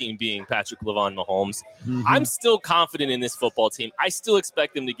 10, 15 being Patrick LaVon Mahomes. Mm-hmm. I'm still confident in this football team. I still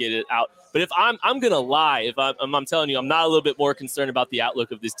expect them to get it out. But if I'm going to lie, if I'm telling you, I'm not a little bit more concerned about the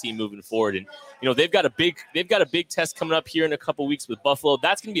outlook of this team moving forward. And they've got a big test coming up here in a couple weeks with Buffalo.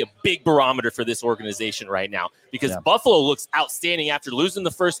 That's going to be a big barometer for this organization right now, because Buffalo looks outstanding after losing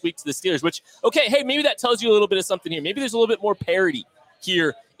the first week to the Steelers. Which, okay, hey, maybe that tells you a little bit of something here. Maybe there's a little bit more parity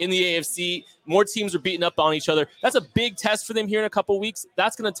here in the AFC. More teams are beating up on each other. That's a big test for them here in a couple weeks.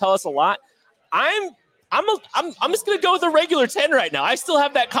 That's going to tell us a lot. I'm just going to go with a regular 10 right now. I still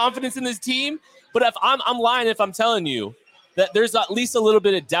have that confidence in this team, but if I'm lying if I'm telling you that there's at least a little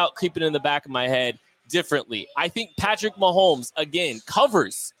bit of doubt creeping in the back of my head differently. I think Patrick Mahomes, again,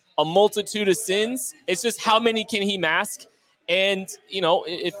 covers a multitude of sins. It's just how many can he mask? And,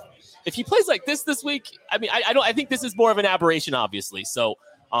 if he plays like this week, I think this is more of an aberration, obviously. So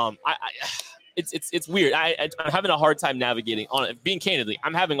it's weird. I'm having a hard time navigating on it. Being candidly,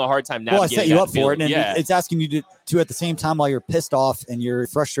 I'm having a hard time navigating. Well, I set you up for it, and it's asking you to at the same time, while you're pissed off and you're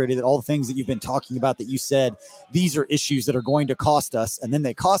frustrated at all the things that you've been talking about, that you said these are issues that are going to cost us, and then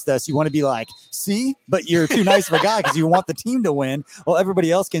they cost us. You want to be like, see, but you're too nice of a guy because you want the team to win. Well,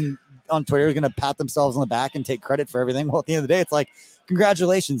 everybody else on Twitter is going to pat themselves on the back and take credit for everything. Well, at the end of the day, it's like,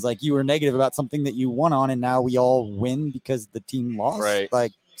 congratulations. Like, you were negative about something that you won on, and now we all win because the team lost. Right.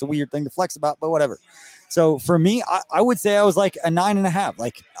 Like, it's a weird thing to flex about, but whatever. So for me, I would say I was like a 9.5.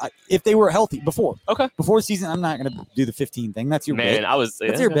 Like, if they were healthy before the season, I'm not going to do the 15 thing. That's your bit.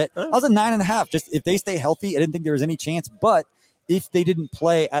 That's your bit. I was a 9.5. Just if they stay healthy, I didn't think there was any chance. But if they didn't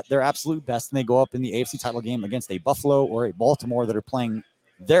play at their absolute best and they go up in the AFC title game against a Buffalo or a Baltimore that are playing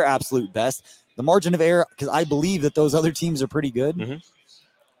their absolute best, the margin of error, because I believe that those other teams are pretty good. Mm-hmm.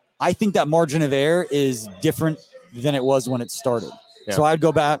 I think that margin of error is different than it was when it started. Yeah. So I'd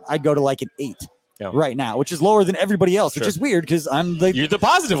go to like an 8 right now, which is lower than everybody else, which is weird because you're the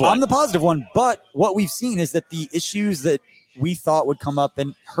positive one. I'm the positive one. But what we've seen is that the issues that we thought would come up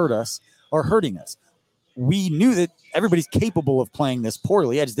and hurt us are hurting us. We knew that everybody's capable of playing this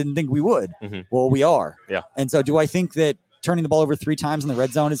poorly. I just didn't think we would. Mm-hmm. Well, we are. Yeah. And so do I think that turning the ball over 3 times in the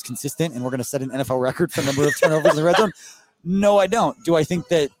red zone is consistent and we're going to set an NFL record for the number of turnovers in the red zone? No, I don't. Do I think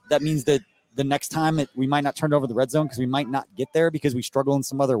that means that the next time we might not turn over the red zone because we might not get there because we struggle in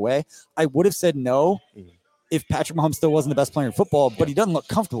some other way? I would have said no if Patrick Mahomes still wasn't the best player in football, but he doesn't look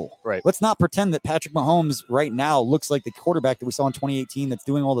comfortable. Right. Let's not pretend that Patrick Mahomes right now looks like the quarterback that we saw in 2018 that's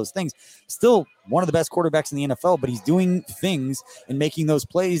doing all those things. Still one of the best quarterbacks in the NFL, but he's doing things and making those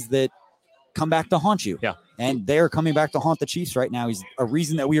plays that come back to haunt you. Yeah. And they're coming back to haunt the Chiefs right now. He's a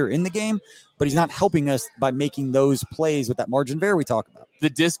reason that we are in the game, but he's not helping us by making those plays with that margin of error we talk about. The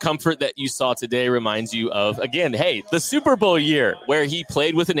discomfort that you saw today reminds you of, again, hey, the Super Bowl year where he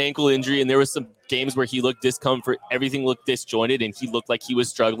played with an ankle injury and there was some games where he looked discomfort. Everything looked disjointed and he looked like he was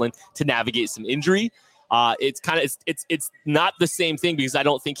struggling to navigate some injury. It's not the same thing because I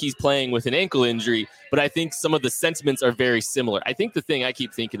don't think he's playing with an ankle injury, but I think some of the sentiments are very similar. I think the thing I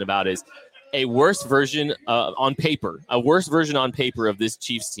keep thinking about is a worse version on paper of this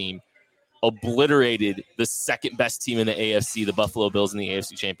Chiefs team obliterated the second best team in the AFC, the Buffalo Bills, in the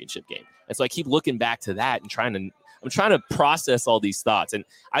AFC Championship game. And so I keep looking back to that and I'm trying to process all these thoughts. And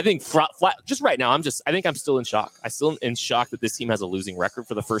I think just right now, I think I'm still in shock. I'm still in shock that this team has a losing record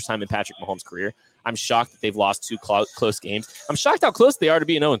for the first time in Patrick Mahomes' career. I'm shocked that they've lost 2 close games. I'm shocked how close they are to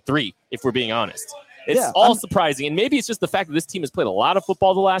being 0-3, if we're being honest. It's surprising, and maybe it's just the fact that this team has played a lot of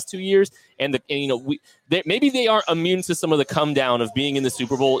football the last 2 years, maybe they aren't immune to some of the come down of being in the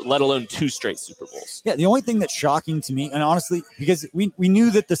Super Bowl, let alone 2 straight Super Bowls. Yeah, the only thing that's shocking to me, and honestly, because we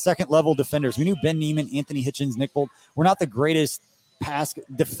knew that the second level defenders, we knew Ben Neiman, Anthony Hitchens, Nick Bolt, were not the greatest pass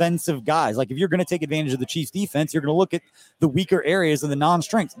defensive guys. Like if you're going to take advantage of the Chiefs defense, you're going to look at the weaker areas of the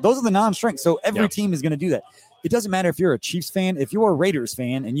non-strengths. Those are the non-strengths. So every team is going to do that. It doesn't matter if you're a Chiefs fan, if you're a Raiders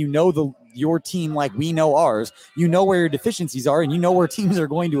fan, and you know your team like we know ours, you know where your deficiencies are, and you know where teams are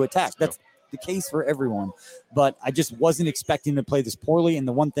going to attack. That's the case for everyone. But I just wasn't expecting to play this poorly. And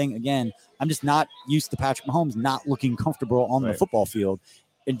the one thing, again, I'm just not used to Patrick Mahomes not looking comfortable on the football field.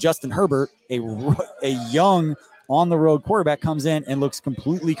 And Justin Herbert, a young on-the-road quarterback, comes in and looks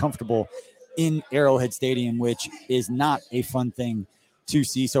completely comfortable in Arrowhead Stadium, which is not a fun thing to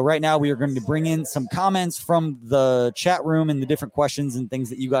see. So right now we are going to bring in some comments from the chat room and the different questions and things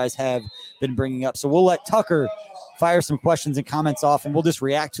that you guys have been bringing up. So we'll let Tucker fire some questions and comments off, and we'll just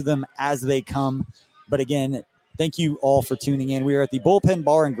react to them as they come. But again, thank you all for tuning in. We are at the Bullpen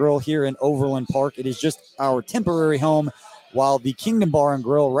Bar and Grill here in Overland Park. It is just our temporary home, while the Kingdom Bar and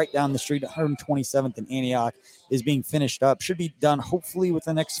Grill right down the street, 127th and Antioch, is being finished up. Should be done hopefully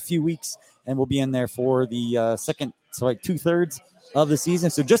within the next few weeks, and we'll be in there for the second, so like 2/3 of the season.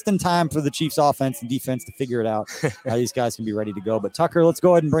 So just in time for the Chiefs offense and defense to figure it out, how these guys can be ready to go. But Tucker, let's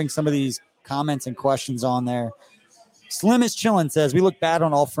go ahead and bring some of these comments and questions on there. Slim is chilling says, we looked bad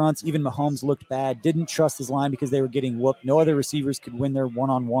on all fronts. Even Mahomes looked bad. Didn't trust his line because they were getting whooped. No other receivers could win their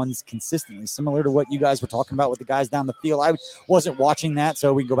one-on-ones consistently. Similar to what you guys were talking about with the guys down the field. I wasn't watching that,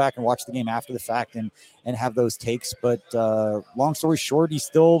 so we can go back and watch the game after the fact and have those takes. But long story short, he's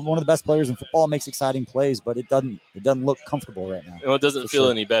still one of the best players in football. Makes exciting plays, but it doesn't look comfortable right now. Well, it doesn't feel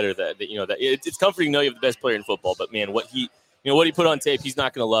any better that it's comforting to know you have the best player in football. But man, what he put on tape, he's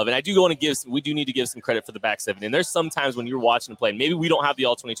not going to love. And we do need to give some credit for the back seven. And there's sometimes when you're watching him play, and maybe we don't have the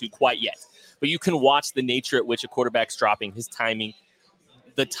all-22 quite yet, but you can watch the nature at which a quarterback's dropping, his timing,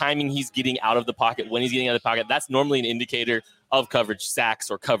 the timing he's getting out of the pocket, when he's getting out of the pocket. That's normally an indicator of coverage sacks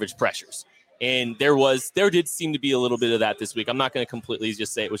or coverage pressures. And there did seem to be a little bit of that this week. I'm not going to completely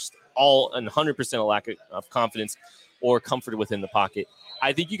just say it was all 100% a lack of confidence or comfort within the pocket.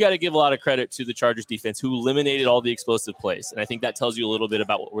 I think you got to give a lot of credit to the Chargers defense, who eliminated all the explosive plays. And I think that tells you a little bit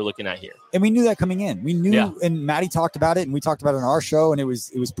about what we're looking at here. And we knew that coming in. We knew, and Maddie talked about it, and we talked about it on our show, and it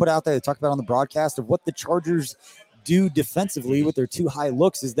was put out there. They talked about it on the broadcast of what the Chargers do defensively with their 2 high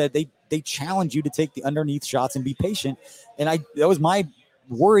looks is that they challenge you to take the underneath shots and be patient. And that was my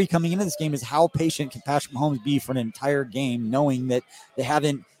worry coming into this game, is how patient can Patrick Mahomes be for an entire game, knowing that they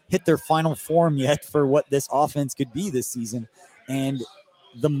haven't hit their final form yet for what this offense could be this season. And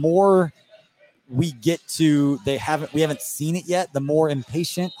the more we get to, we haven't seen it yet, the more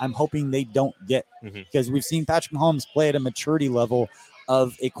impatient I'm hoping they don't get, because we've seen Patrick Mahomes play at a maturity level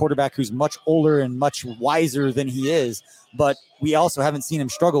of a quarterback who's much older and much wiser than he is, but we also haven't seen him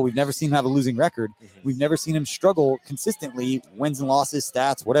struggle. We've never seen him have a losing record. We've never seen him struggle consistently, wins and losses,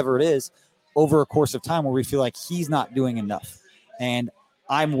 stats, whatever it is, over a course of time where we feel like he's not doing enough. And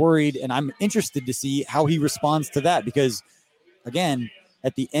I'm worried, and I'm interested to see how he responds to that, because again,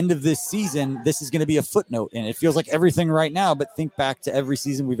 at the end of this season, this is going to be a footnote, and it feels like everything right now, but think back to every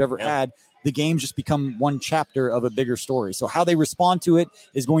season we've ever had. The games just become one chapter of a bigger story. So how they respond to it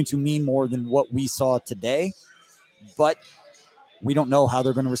is going to mean more than what we saw today, but we don't know how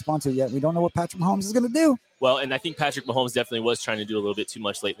they're going to respond to it yet. We don't know what Patrick Mahomes is going to do. Well, and I think Patrick Mahomes definitely was trying to do a little bit too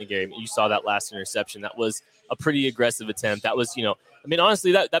much late in the game. You saw that last interception. That was a pretty aggressive attempt. That was,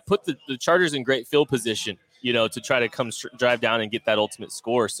 honestly, that put the Chargers in great field position, to try to drive down and get that ultimate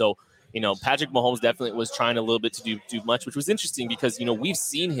score. So, Patrick Mahomes definitely was trying a little bit to do much, which was interesting because, we've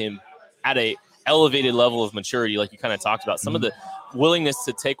seen him at a elevated level of maturity, like you kind of talked about. Some of the willingness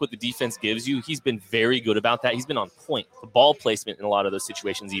to take what the defense gives you, he's been very good about that. He's been on point. The ball placement in a lot of those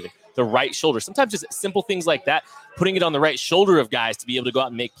situations, even the right shoulder. Sometimes just simple things like that, putting it on the right shoulder of guys to be able to go out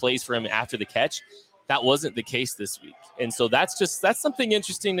and make plays for him after the catch. That wasn't the case this week. And so that's something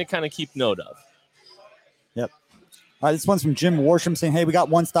interesting to kind of keep note of. Yep. All right, this one's from Jim Warsham saying, hey, we got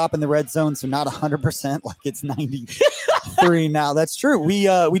one stop in the red zone, so not 100%, like it's 93 now. That's true. We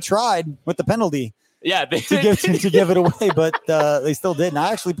tried with the penalty. Yeah, to give it away, but they still did. And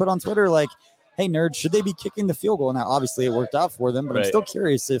I actually put on Twitter like, "Hey, nerds, should they be kicking the field goal?" Now, obviously, it worked out for them, but I'm still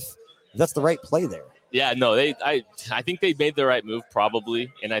curious if that's the right play there. Yeah, no, I think they made the right move probably,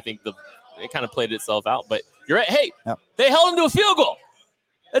 and I think it kind of played itself out. But you're right. Hey, They held him to a field goal.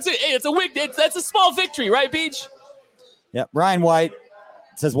 That's a small victory, right, Beach? Yeah, Ryan White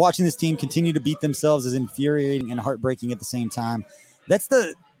says watching this team continue to beat themselves is infuriating and heartbreaking at the same time. That's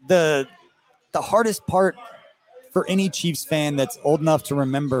the hardest part for any Chiefs fan that's old enough to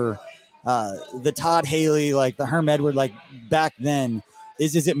remember the Todd Haley, like the Herm Edwards, like back then.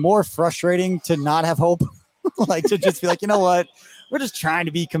 Is it more frustrating to not have hope? Like to just be like, you know what? We're just trying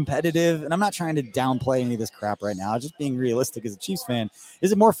to be competitive. And I'm not trying to downplay any of this crap right now. Just being realistic as a Chiefs fan.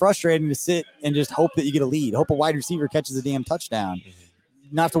 Is it more frustrating to sit and just hope that you get a lead? Hope a wide receiver catches a damn touchdown.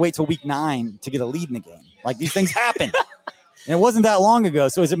 Not have to wait till week 9 to get a lead in the game. Like these things happen. And it wasn't that long ago.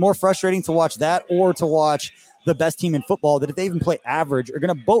 So is it more frustrating to watch that or to watch the best team in football that if they even play average are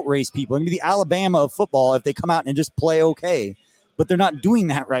going to boat race people? Maybe the Alabama of football if they come out and just play okay. But they're not doing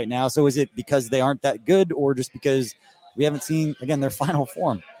that right now. So is it because they aren't that good or just because we haven't seen, again, their final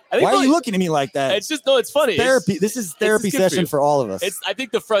form? Why are you looking at me like that? It's just, no, it's funny. Therapy. This is therapy session for all of us. I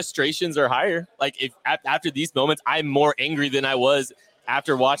think the frustrations are higher. Like if after these moments, I'm more angry than I was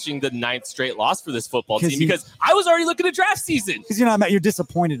after watching the 9th straight loss for this football team because I was already looking at draft season. Because you're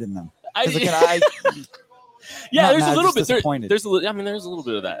disappointed in them. Yeah, there's a little bit. There's a little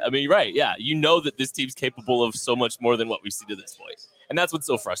bit of that. I mean, right? Yeah, you know that this team's capable of so much more than what we've seen to this point, and that's what's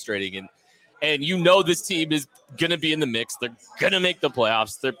so frustrating. And you know this team is gonna be in the mix. They're gonna make the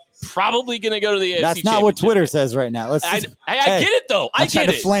playoffs. They're probably gonna go to the AFC. That's not what Twitter says right now. I get it though. I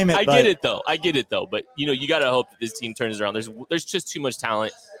get it though. But you gotta hope that this team turns around. There's just too much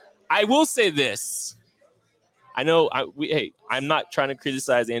talent. I will say this. I know. I'm not trying to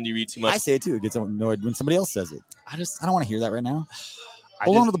criticize Andy Reid too much. I say it too. It gets annoyed when somebody else says it. I don't want to hear that right now.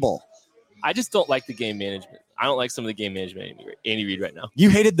 Hold on to the ball. I just don't like the game management. I don't like some of the game management Andy Reid right now. You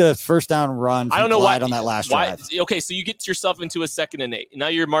hated the first down run. I don't know why on that last drive. Okay, so you get yourself into a 2nd and 8. Now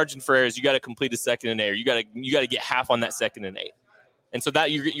your margin for error is you got to complete a 2nd and 8. Or you got to get half on that 2nd and 8, and so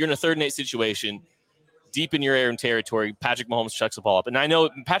that you're in a 3rd and 8 situation. Deep in your air and territory, Patrick Mahomes chucks the ball up. And I know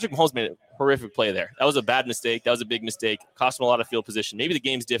Patrick Mahomes made a horrific play there. That was a bad mistake. That was a big mistake. Cost him a lot of field position. Maybe the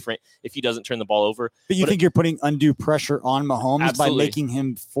game's different if he doesn't turn the ball over. But you think you're putting undue pressure on Mahomes by making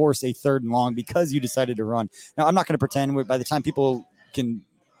him force a 3rd and long because you decided to run. Now, I'm not going to pretend by the time people can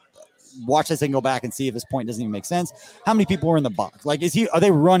watch this and go back and see if this point doesn't even make sense, how many people were in the box? Like, are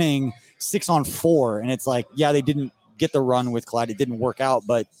they running 6-on-4? And it's like, yeah, they didn't get the run with Clyde. It didn't work out,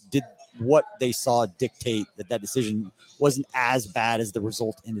 but did what they saw dictate that decision wasn't as bad as the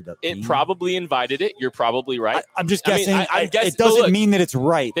result ended up being? It probably invited it. You're probably right. I'm just guessing. I guess it doesn't mean that it's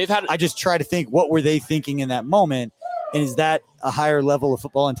right. I just try to think, what were they thinking in that moment? And is that a higher level of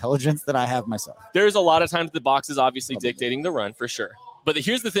football intelligence than I have myself? There's a lot of times the box is obviously dictating the run for sure. But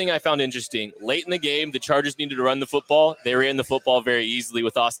here's the thing I found interesting. Late in the game, the Chargers needed to run the football. They ran the football very easily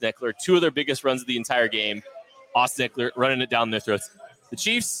with Austin Eckler. 2 of their biggest runs of the entire game. Austin Eckler running it down their throats. The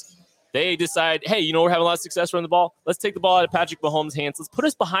Chiefs, they decide, hey, we're having a lot of success running the ball. Let's take the ball out of Patrick Mahomes' hands. Let's put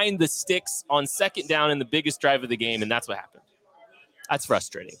us behind the sticks on 2nd down in the biggest drive of the game, and that's what happened. That's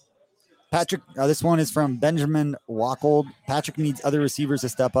frustrating. Patrick, this one is from Benjamin Wackold. Patrick needs other receivers to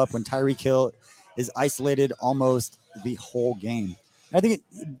step up when Tyreek Hill is isolated almost the whole game. I think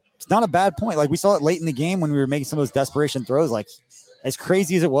it's not a bad point. Like, we saw it late in the game when we were making some of those desperation throws. Like, as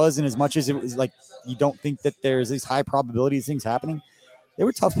crazy as it was and as much as it was like you don't think that there's these high probability of things happening, they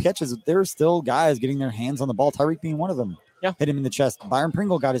were tough catches. There were still guys getting their hands on the ball. Tyreek being one of them. Yeah. Hit him in the chest. Byron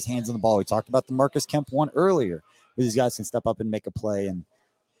Pringle got his hands on the ball. We talked about the Marcus Kemp one earlier. These guys can step up and make a play. And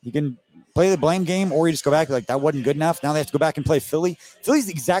you can play the blame game or you just go back like, that wasn't good enough. Now they have to go back and play Philly. Philly's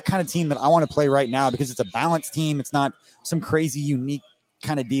the exact kind of team that I want to play right now because it's a balanced team. It's not some crazy, unique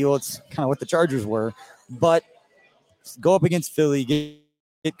kind of deal. It's kind of what the Chargers were. But go up against Philly,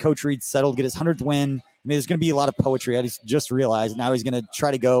 get Coach Reid settled, get his 100th win. I mean, there's going to be a lot of poetry. I just realized now he's going to try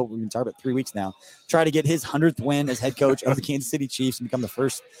to go. We've been talking about 3 weeks now. Try to get his 100th win as head coach of the Kansas City Chiefs and become the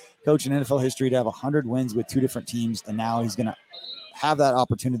first coach in NFL history to have 100 wins with 2 different teams. And now he's going to have that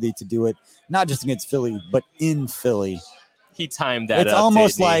opportunity to do it, not just against Philly, but in Philly. He timed that. It's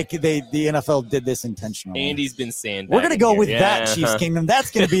almost like the NFL did this intentionally. Andy's been saying we're going to go with that Chiefs Kingdom. That's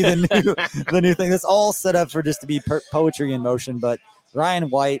going to be the new thing. That's all set up for just to be poetry in motion. But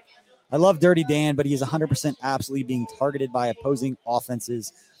Ryan White, I love Dirty Dan, but he is 100% absolutely being targeted by opposing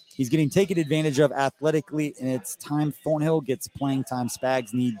offenses. He's getting taken advantage of athletically, and it's time Thornhill gets playing time.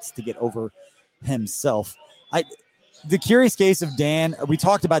 Spags needs to get over himself. The curious case of Dan, we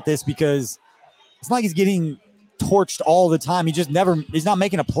talked about this because it's not like he's getting torched all the time. He's not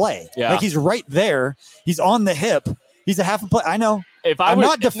making a play. Yeah. Like he's right there. He's on the hip. He's a half a play. I know. I'm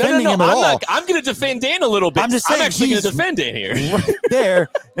not defending him at all. I'm going to defend Dan a little bit. I'm just saying actually going he's to defend Dan here. right there.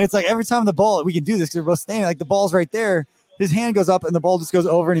 And it's like every time the ball, we can do this because we're both standing, like the ball's right there. His hand goes up and the ball just goes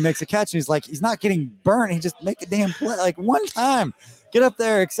over and he makes a catch. And he's like, he's not getting burnt. He just make a damn play. Like one time, get up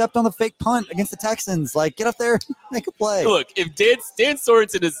there, except on the fake punt against the Texans. Like get up there, make a play. Look, if Dan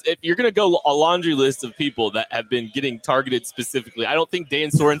Sorensen if you're going to go a laundry list of people that have been getting targeted specifically, I don't think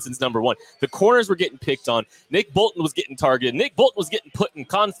Dan Sorensen's number one. The corners were getting picked on. Nick Bolton was getting targeted. Nick Bolton was getting put in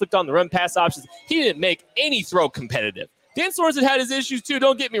conflict on the run pass options. He didn't make any throw competitive. Dan Sorensen had his issues too,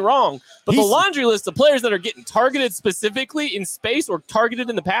 don't get me wrong. But the laundry list of players that are getting targeted specifically in space or targeted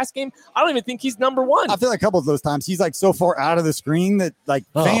in the pass game, I don't even think he's number one. I feel like a couple of those times he's like so far out of the screen that like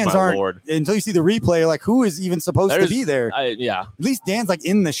fans aren't, until you see the replay, like who is even supposed to be there? Yeah. At least Dan's like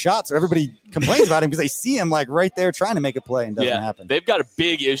in the shot, so everybody complains about him because they see him like right there trying to make a play and doesn't happen. They've got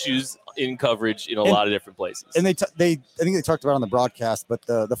big issues in coverage in a lot of different places. And I think they talked about it on the broadcast, but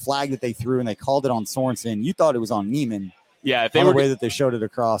the flag that they threw and they called it on Sorensen, you thought it was on Neiman. Yeah, if they on were the way that they showed it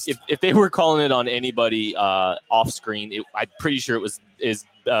across. If they were calling it on anybody off screen, I'm pretty sure it was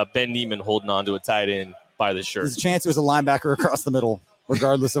Ben Neiman holding on to a tight end by the shirt. There's a chance it was a linebacker across the middle,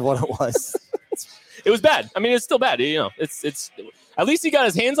 regardless of what it was. It was bad. I mean, it's still bad. You know, it's at least he got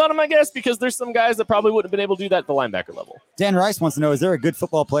his hands on him, I guess, because there's some guys that probably wouldn't have been able to do that at the linebacker level. Dan Rice wants to know: is there a good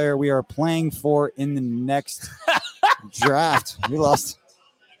football player we are playing for in the next draft? We lost.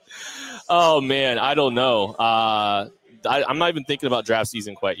 Oh man, I don't know. I'm not even thinking about draft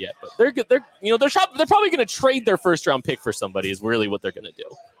season quite yet, but they're good. They're probably going to trade their first round pick for somebody. Is really what they're going to do.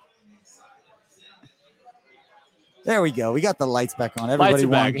 There we go. We got the lights back on. Everybody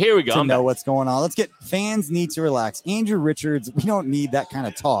back. Here we go. To know what's going on. Let's get fans need to relax. Andrew Richards, we don't need that kind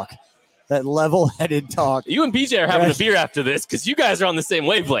of talk, that level-headed talk. You and BJ are having a beer after this because you guys are on the same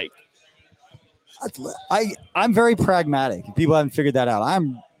wavelength. I'm very pragmatic. People haven't figured that out.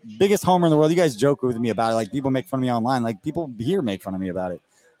 I'm biggest homer in the world. You guys joke with me about it. Like people make fun of me online. Like people here make fun of me about it.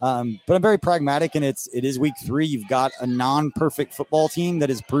 But I'm very pragmatic, and it is week 3. You've got a non-perfect football team that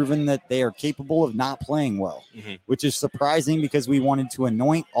has proven that they are capable of not playing well, which is surprising because we wanted to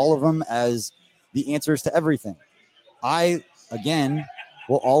anoint all of them as the answers to everything. I, again,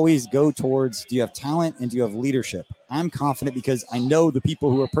 will always go towards, do you have talent and do you have leadership? I'm confident because I know the people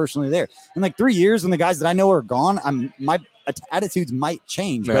who are personally there. In like 3 years, when the guys that I know are gone, my attitudes might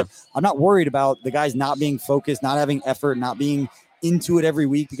change, but I'm not worried about the guys not being focused, not having effort, not being into it every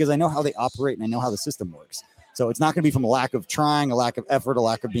week because I know how they operate and I know how the system works. So it's not going to be from a lack of trying, a lack of effort, a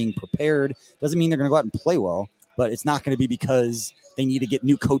lack of being prepared. Doesn't mean they're going to go out and play well, but it's not going to be because they need to get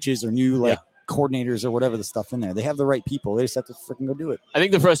new coaches or new coordinators or whatever the stuff in there. They have the right people. They just have to freaking go do it. I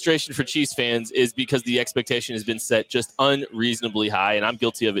think the frustration for Chiefs fans is because the expectation has been set just unreasonably high, and I'm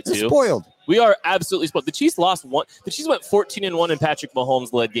guilty of it too. They're spoiled. We are absolutely spoiled. The Chiefs lost one. The Chiefs went 14-1 in Patrick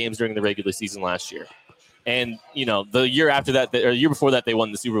Mahomes led games during the regular season last year. And, you know, the year after that, or the year before that, they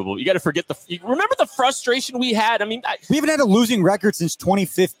won the Super Bowl. You got to forget remember the frustration we had? I mean, we haven't had a losing record since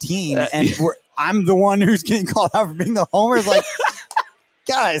 2015, and I'm the one who's getting called out for being the homer. Like,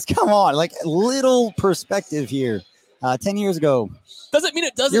 guys, come on. Like, little perspective here. 10 years ago. Doesn't mean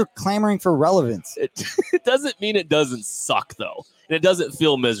it doesn't. You're clamoring for relevance. It doesn't mean it doesn't suck, though. And it doesn't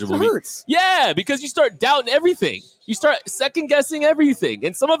feel miserable. It hurts. Yeah, because you start doubting everything. You start second-guessing everything,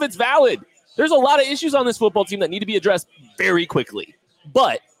 and some of it's valid. There's a lot of issues on this football team that need to be addressed very quickly.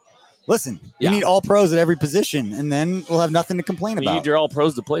 But listen, you need all pros at every position, and then we'll have nothing to complain about. You need your all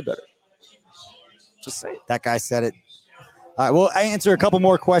pros to play better. Just say it. That guy said it. All right, well, I answer a couple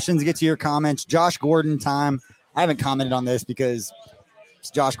more questions, get to your comments. Josh Gordon time. I haven't commented on this because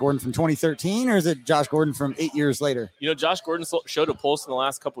it's Josh Gordon from 2013, or is it Josh Gordon from 8 years later? You know, Josh Gordon showed a pulse in the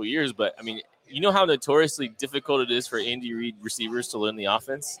last couple of years, but, I mean, you know how notoriously difficult it is for Andy Reid receivers to learn the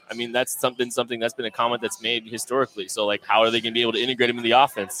offense? I mean, that's something that's been a comment that's made historically. So, like, how are they going to be able to integrate him in the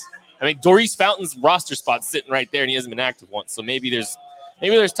offense? I mean, Maurice Fountain's roster spot's sitting right there, and he hasn't been active once. So maybe there's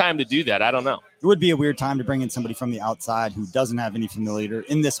time to do that. I don't know. It would be a weird time to bring in somebody from the outside who doesn't have any familiarity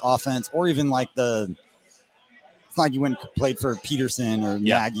in this offense, or even like it's not like you went and played for Peterson or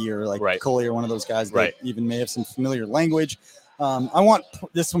Nagy or like Coley or one of those guys that even may have some familiar language. I want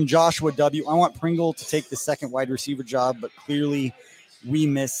this from Joshua W. I want Pringle to take the second wide receiver job, but clearly we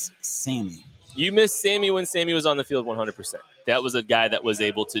miss Sammy. You missed Sammy when Sammy was on the field 100%. That was a guy that was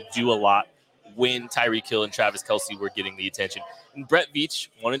able to do a lot when Tyreek Hill and Travis Kelce were getting the attention. And Brett Veach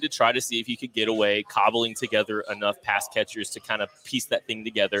wanted to try to see if he could get away, cobbling together enough pass catchers to kind of piece that thing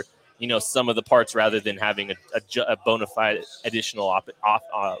together, you know, some of the parts rather than having a bona fide additional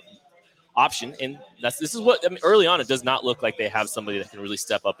option. And this is what, I mean, early on, it does not look like they have somebody that can really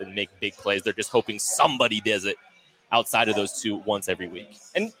step up and make big plays. They're just hoping somebody does it outside of those two once every week.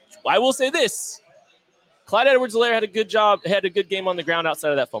 And I will say this. Clyde Edwards-Helaire had a good game on the ground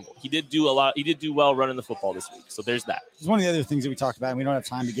outside of that fumble. He did do well running the football this week. So there's that. It's one of the other things that we talked about, and we don't have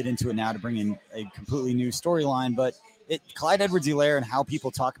time to get into it now to bring in a completely new storyline, but Clyde Edwards-Helaire and how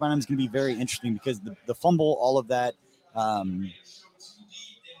people talk about him is going to be very interesting because the fumble, all of that.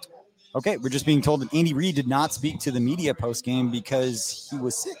 Okay, we're just being told that Andy Reid did not speak to the media post-game because he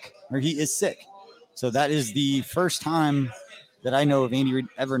was sick, or he is sick. So that is the first time that I know of Andy Reid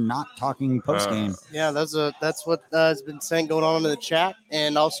ever not talking post-game. Yeah, that's what has been going on in the chat.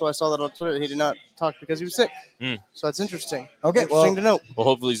 And also I saw that on Twitter. He did not talk because he was sick. So that's interesting. Okay, interesting to note. Well,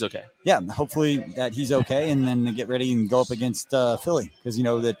 hopefully he's okay. Yeah, hopefully that he's okay, and then get ready and go up against Philly because you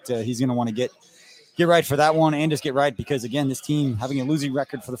know that he's going to want to get right for that one and just get right because, again, this team having a losing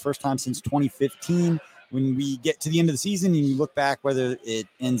record for the first time since 2015. When we get to the end of the season and you look back, whether it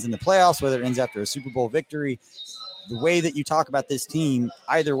ends in the playoffs, whether it ends after a Super Bowl victory, the way that you talk about this team,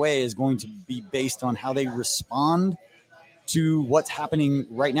 either way, is going to be based on how they respond to what's happening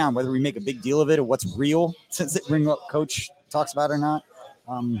right now, whether we make a big deal of it or what's real, since it bring up coach talks about it or not.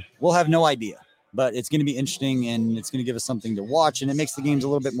 We'll have no idea, but it's going to be interesting and it's going to give us something to watch. And it makes the games a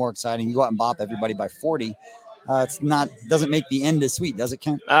little bit more exciting. You go out and bop everybody by 40. Doesn't make the end as sweet, does it,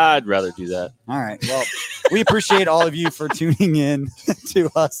 Kent? I'd rather do that. All right. Well, we appreciate all of you for tuning in to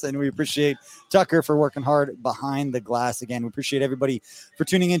us, and we appreciate Tucker for working hard behind the glass. Again, we appreciate everybody for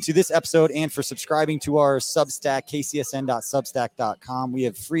tuning into this episode and for subscribing to our Substack, kcsn.substack.com. We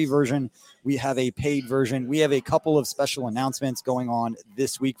have free version. We have a paid version. We have a couple of special announcements going on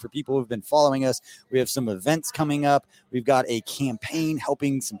this week for people who've been following us. We have some events coming up. We've got a campaign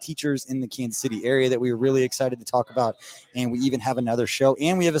helping some teachers in the Kansas City area that we are really excited to talk about. And we even have another show,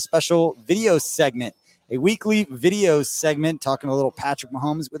 and we have a special video segment, a weekly video segment talking a little Patrick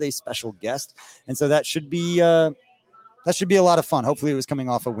Mahomes with a special guest. And so that should be a lot of fun. Hopefully it was coming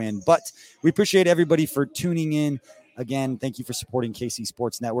off a win, but we appreciate everybody for tuning in. Again, thank you for supporting KC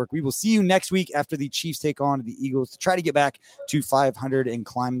Sports Network. We will see you next week after the Chiefs take on the Eagles to try to get back to 500 and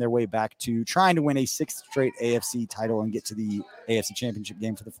climb their way back to trying to win a 6th straight AFC title and get to the AFC Championship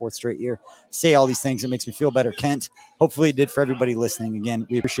game for the 4th straight year. Say all these things. It makes me feel better, Kent. Hopefully it did for everybody listening. Again,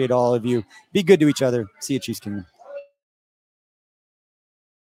 we appreciate all of you. Be good to each other. See you, Chiefs Kingdom.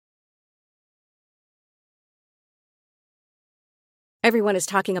 Everyone is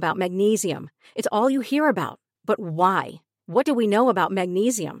talking about magnesium. It's all you hear about. But why? What do we know about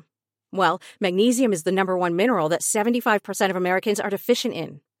magnesium? Well, magnesium is the number one mineral that 75% of Americans are deficient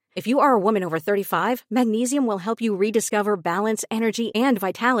in. If you are a woman over 35, magnesium will help you rediscover balance, energy, and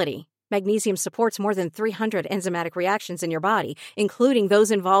vitality. Magnesium supports more than 300 enzymatic reactions in your body, including those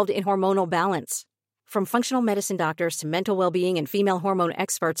involved in hormonal balance. From functional medicine doctors to mental well-being and female hormone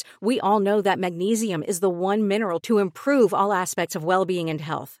experts, we all know that magnesium is the one mineral to improve all aspects of well-being and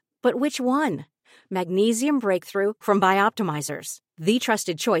health. But which one? Magnesium Breakthrough from Bioptimizers, the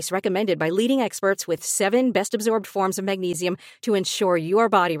trusted choice recommended by leading experts with 7 best-absorbed forms of magnesium to ensure your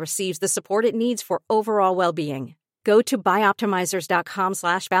body receives the support it needs for overall well-being. Go to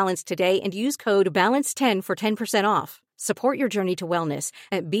bioptimizers.com/balance today and use code BALANCE10 for 10% off. Support your journey to wellness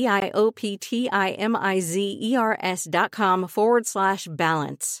at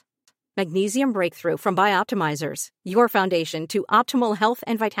bioptimizers.com/balance. Magnesium Breakthrough from Bioptimizers, your foundation to optimal health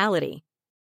and vitality.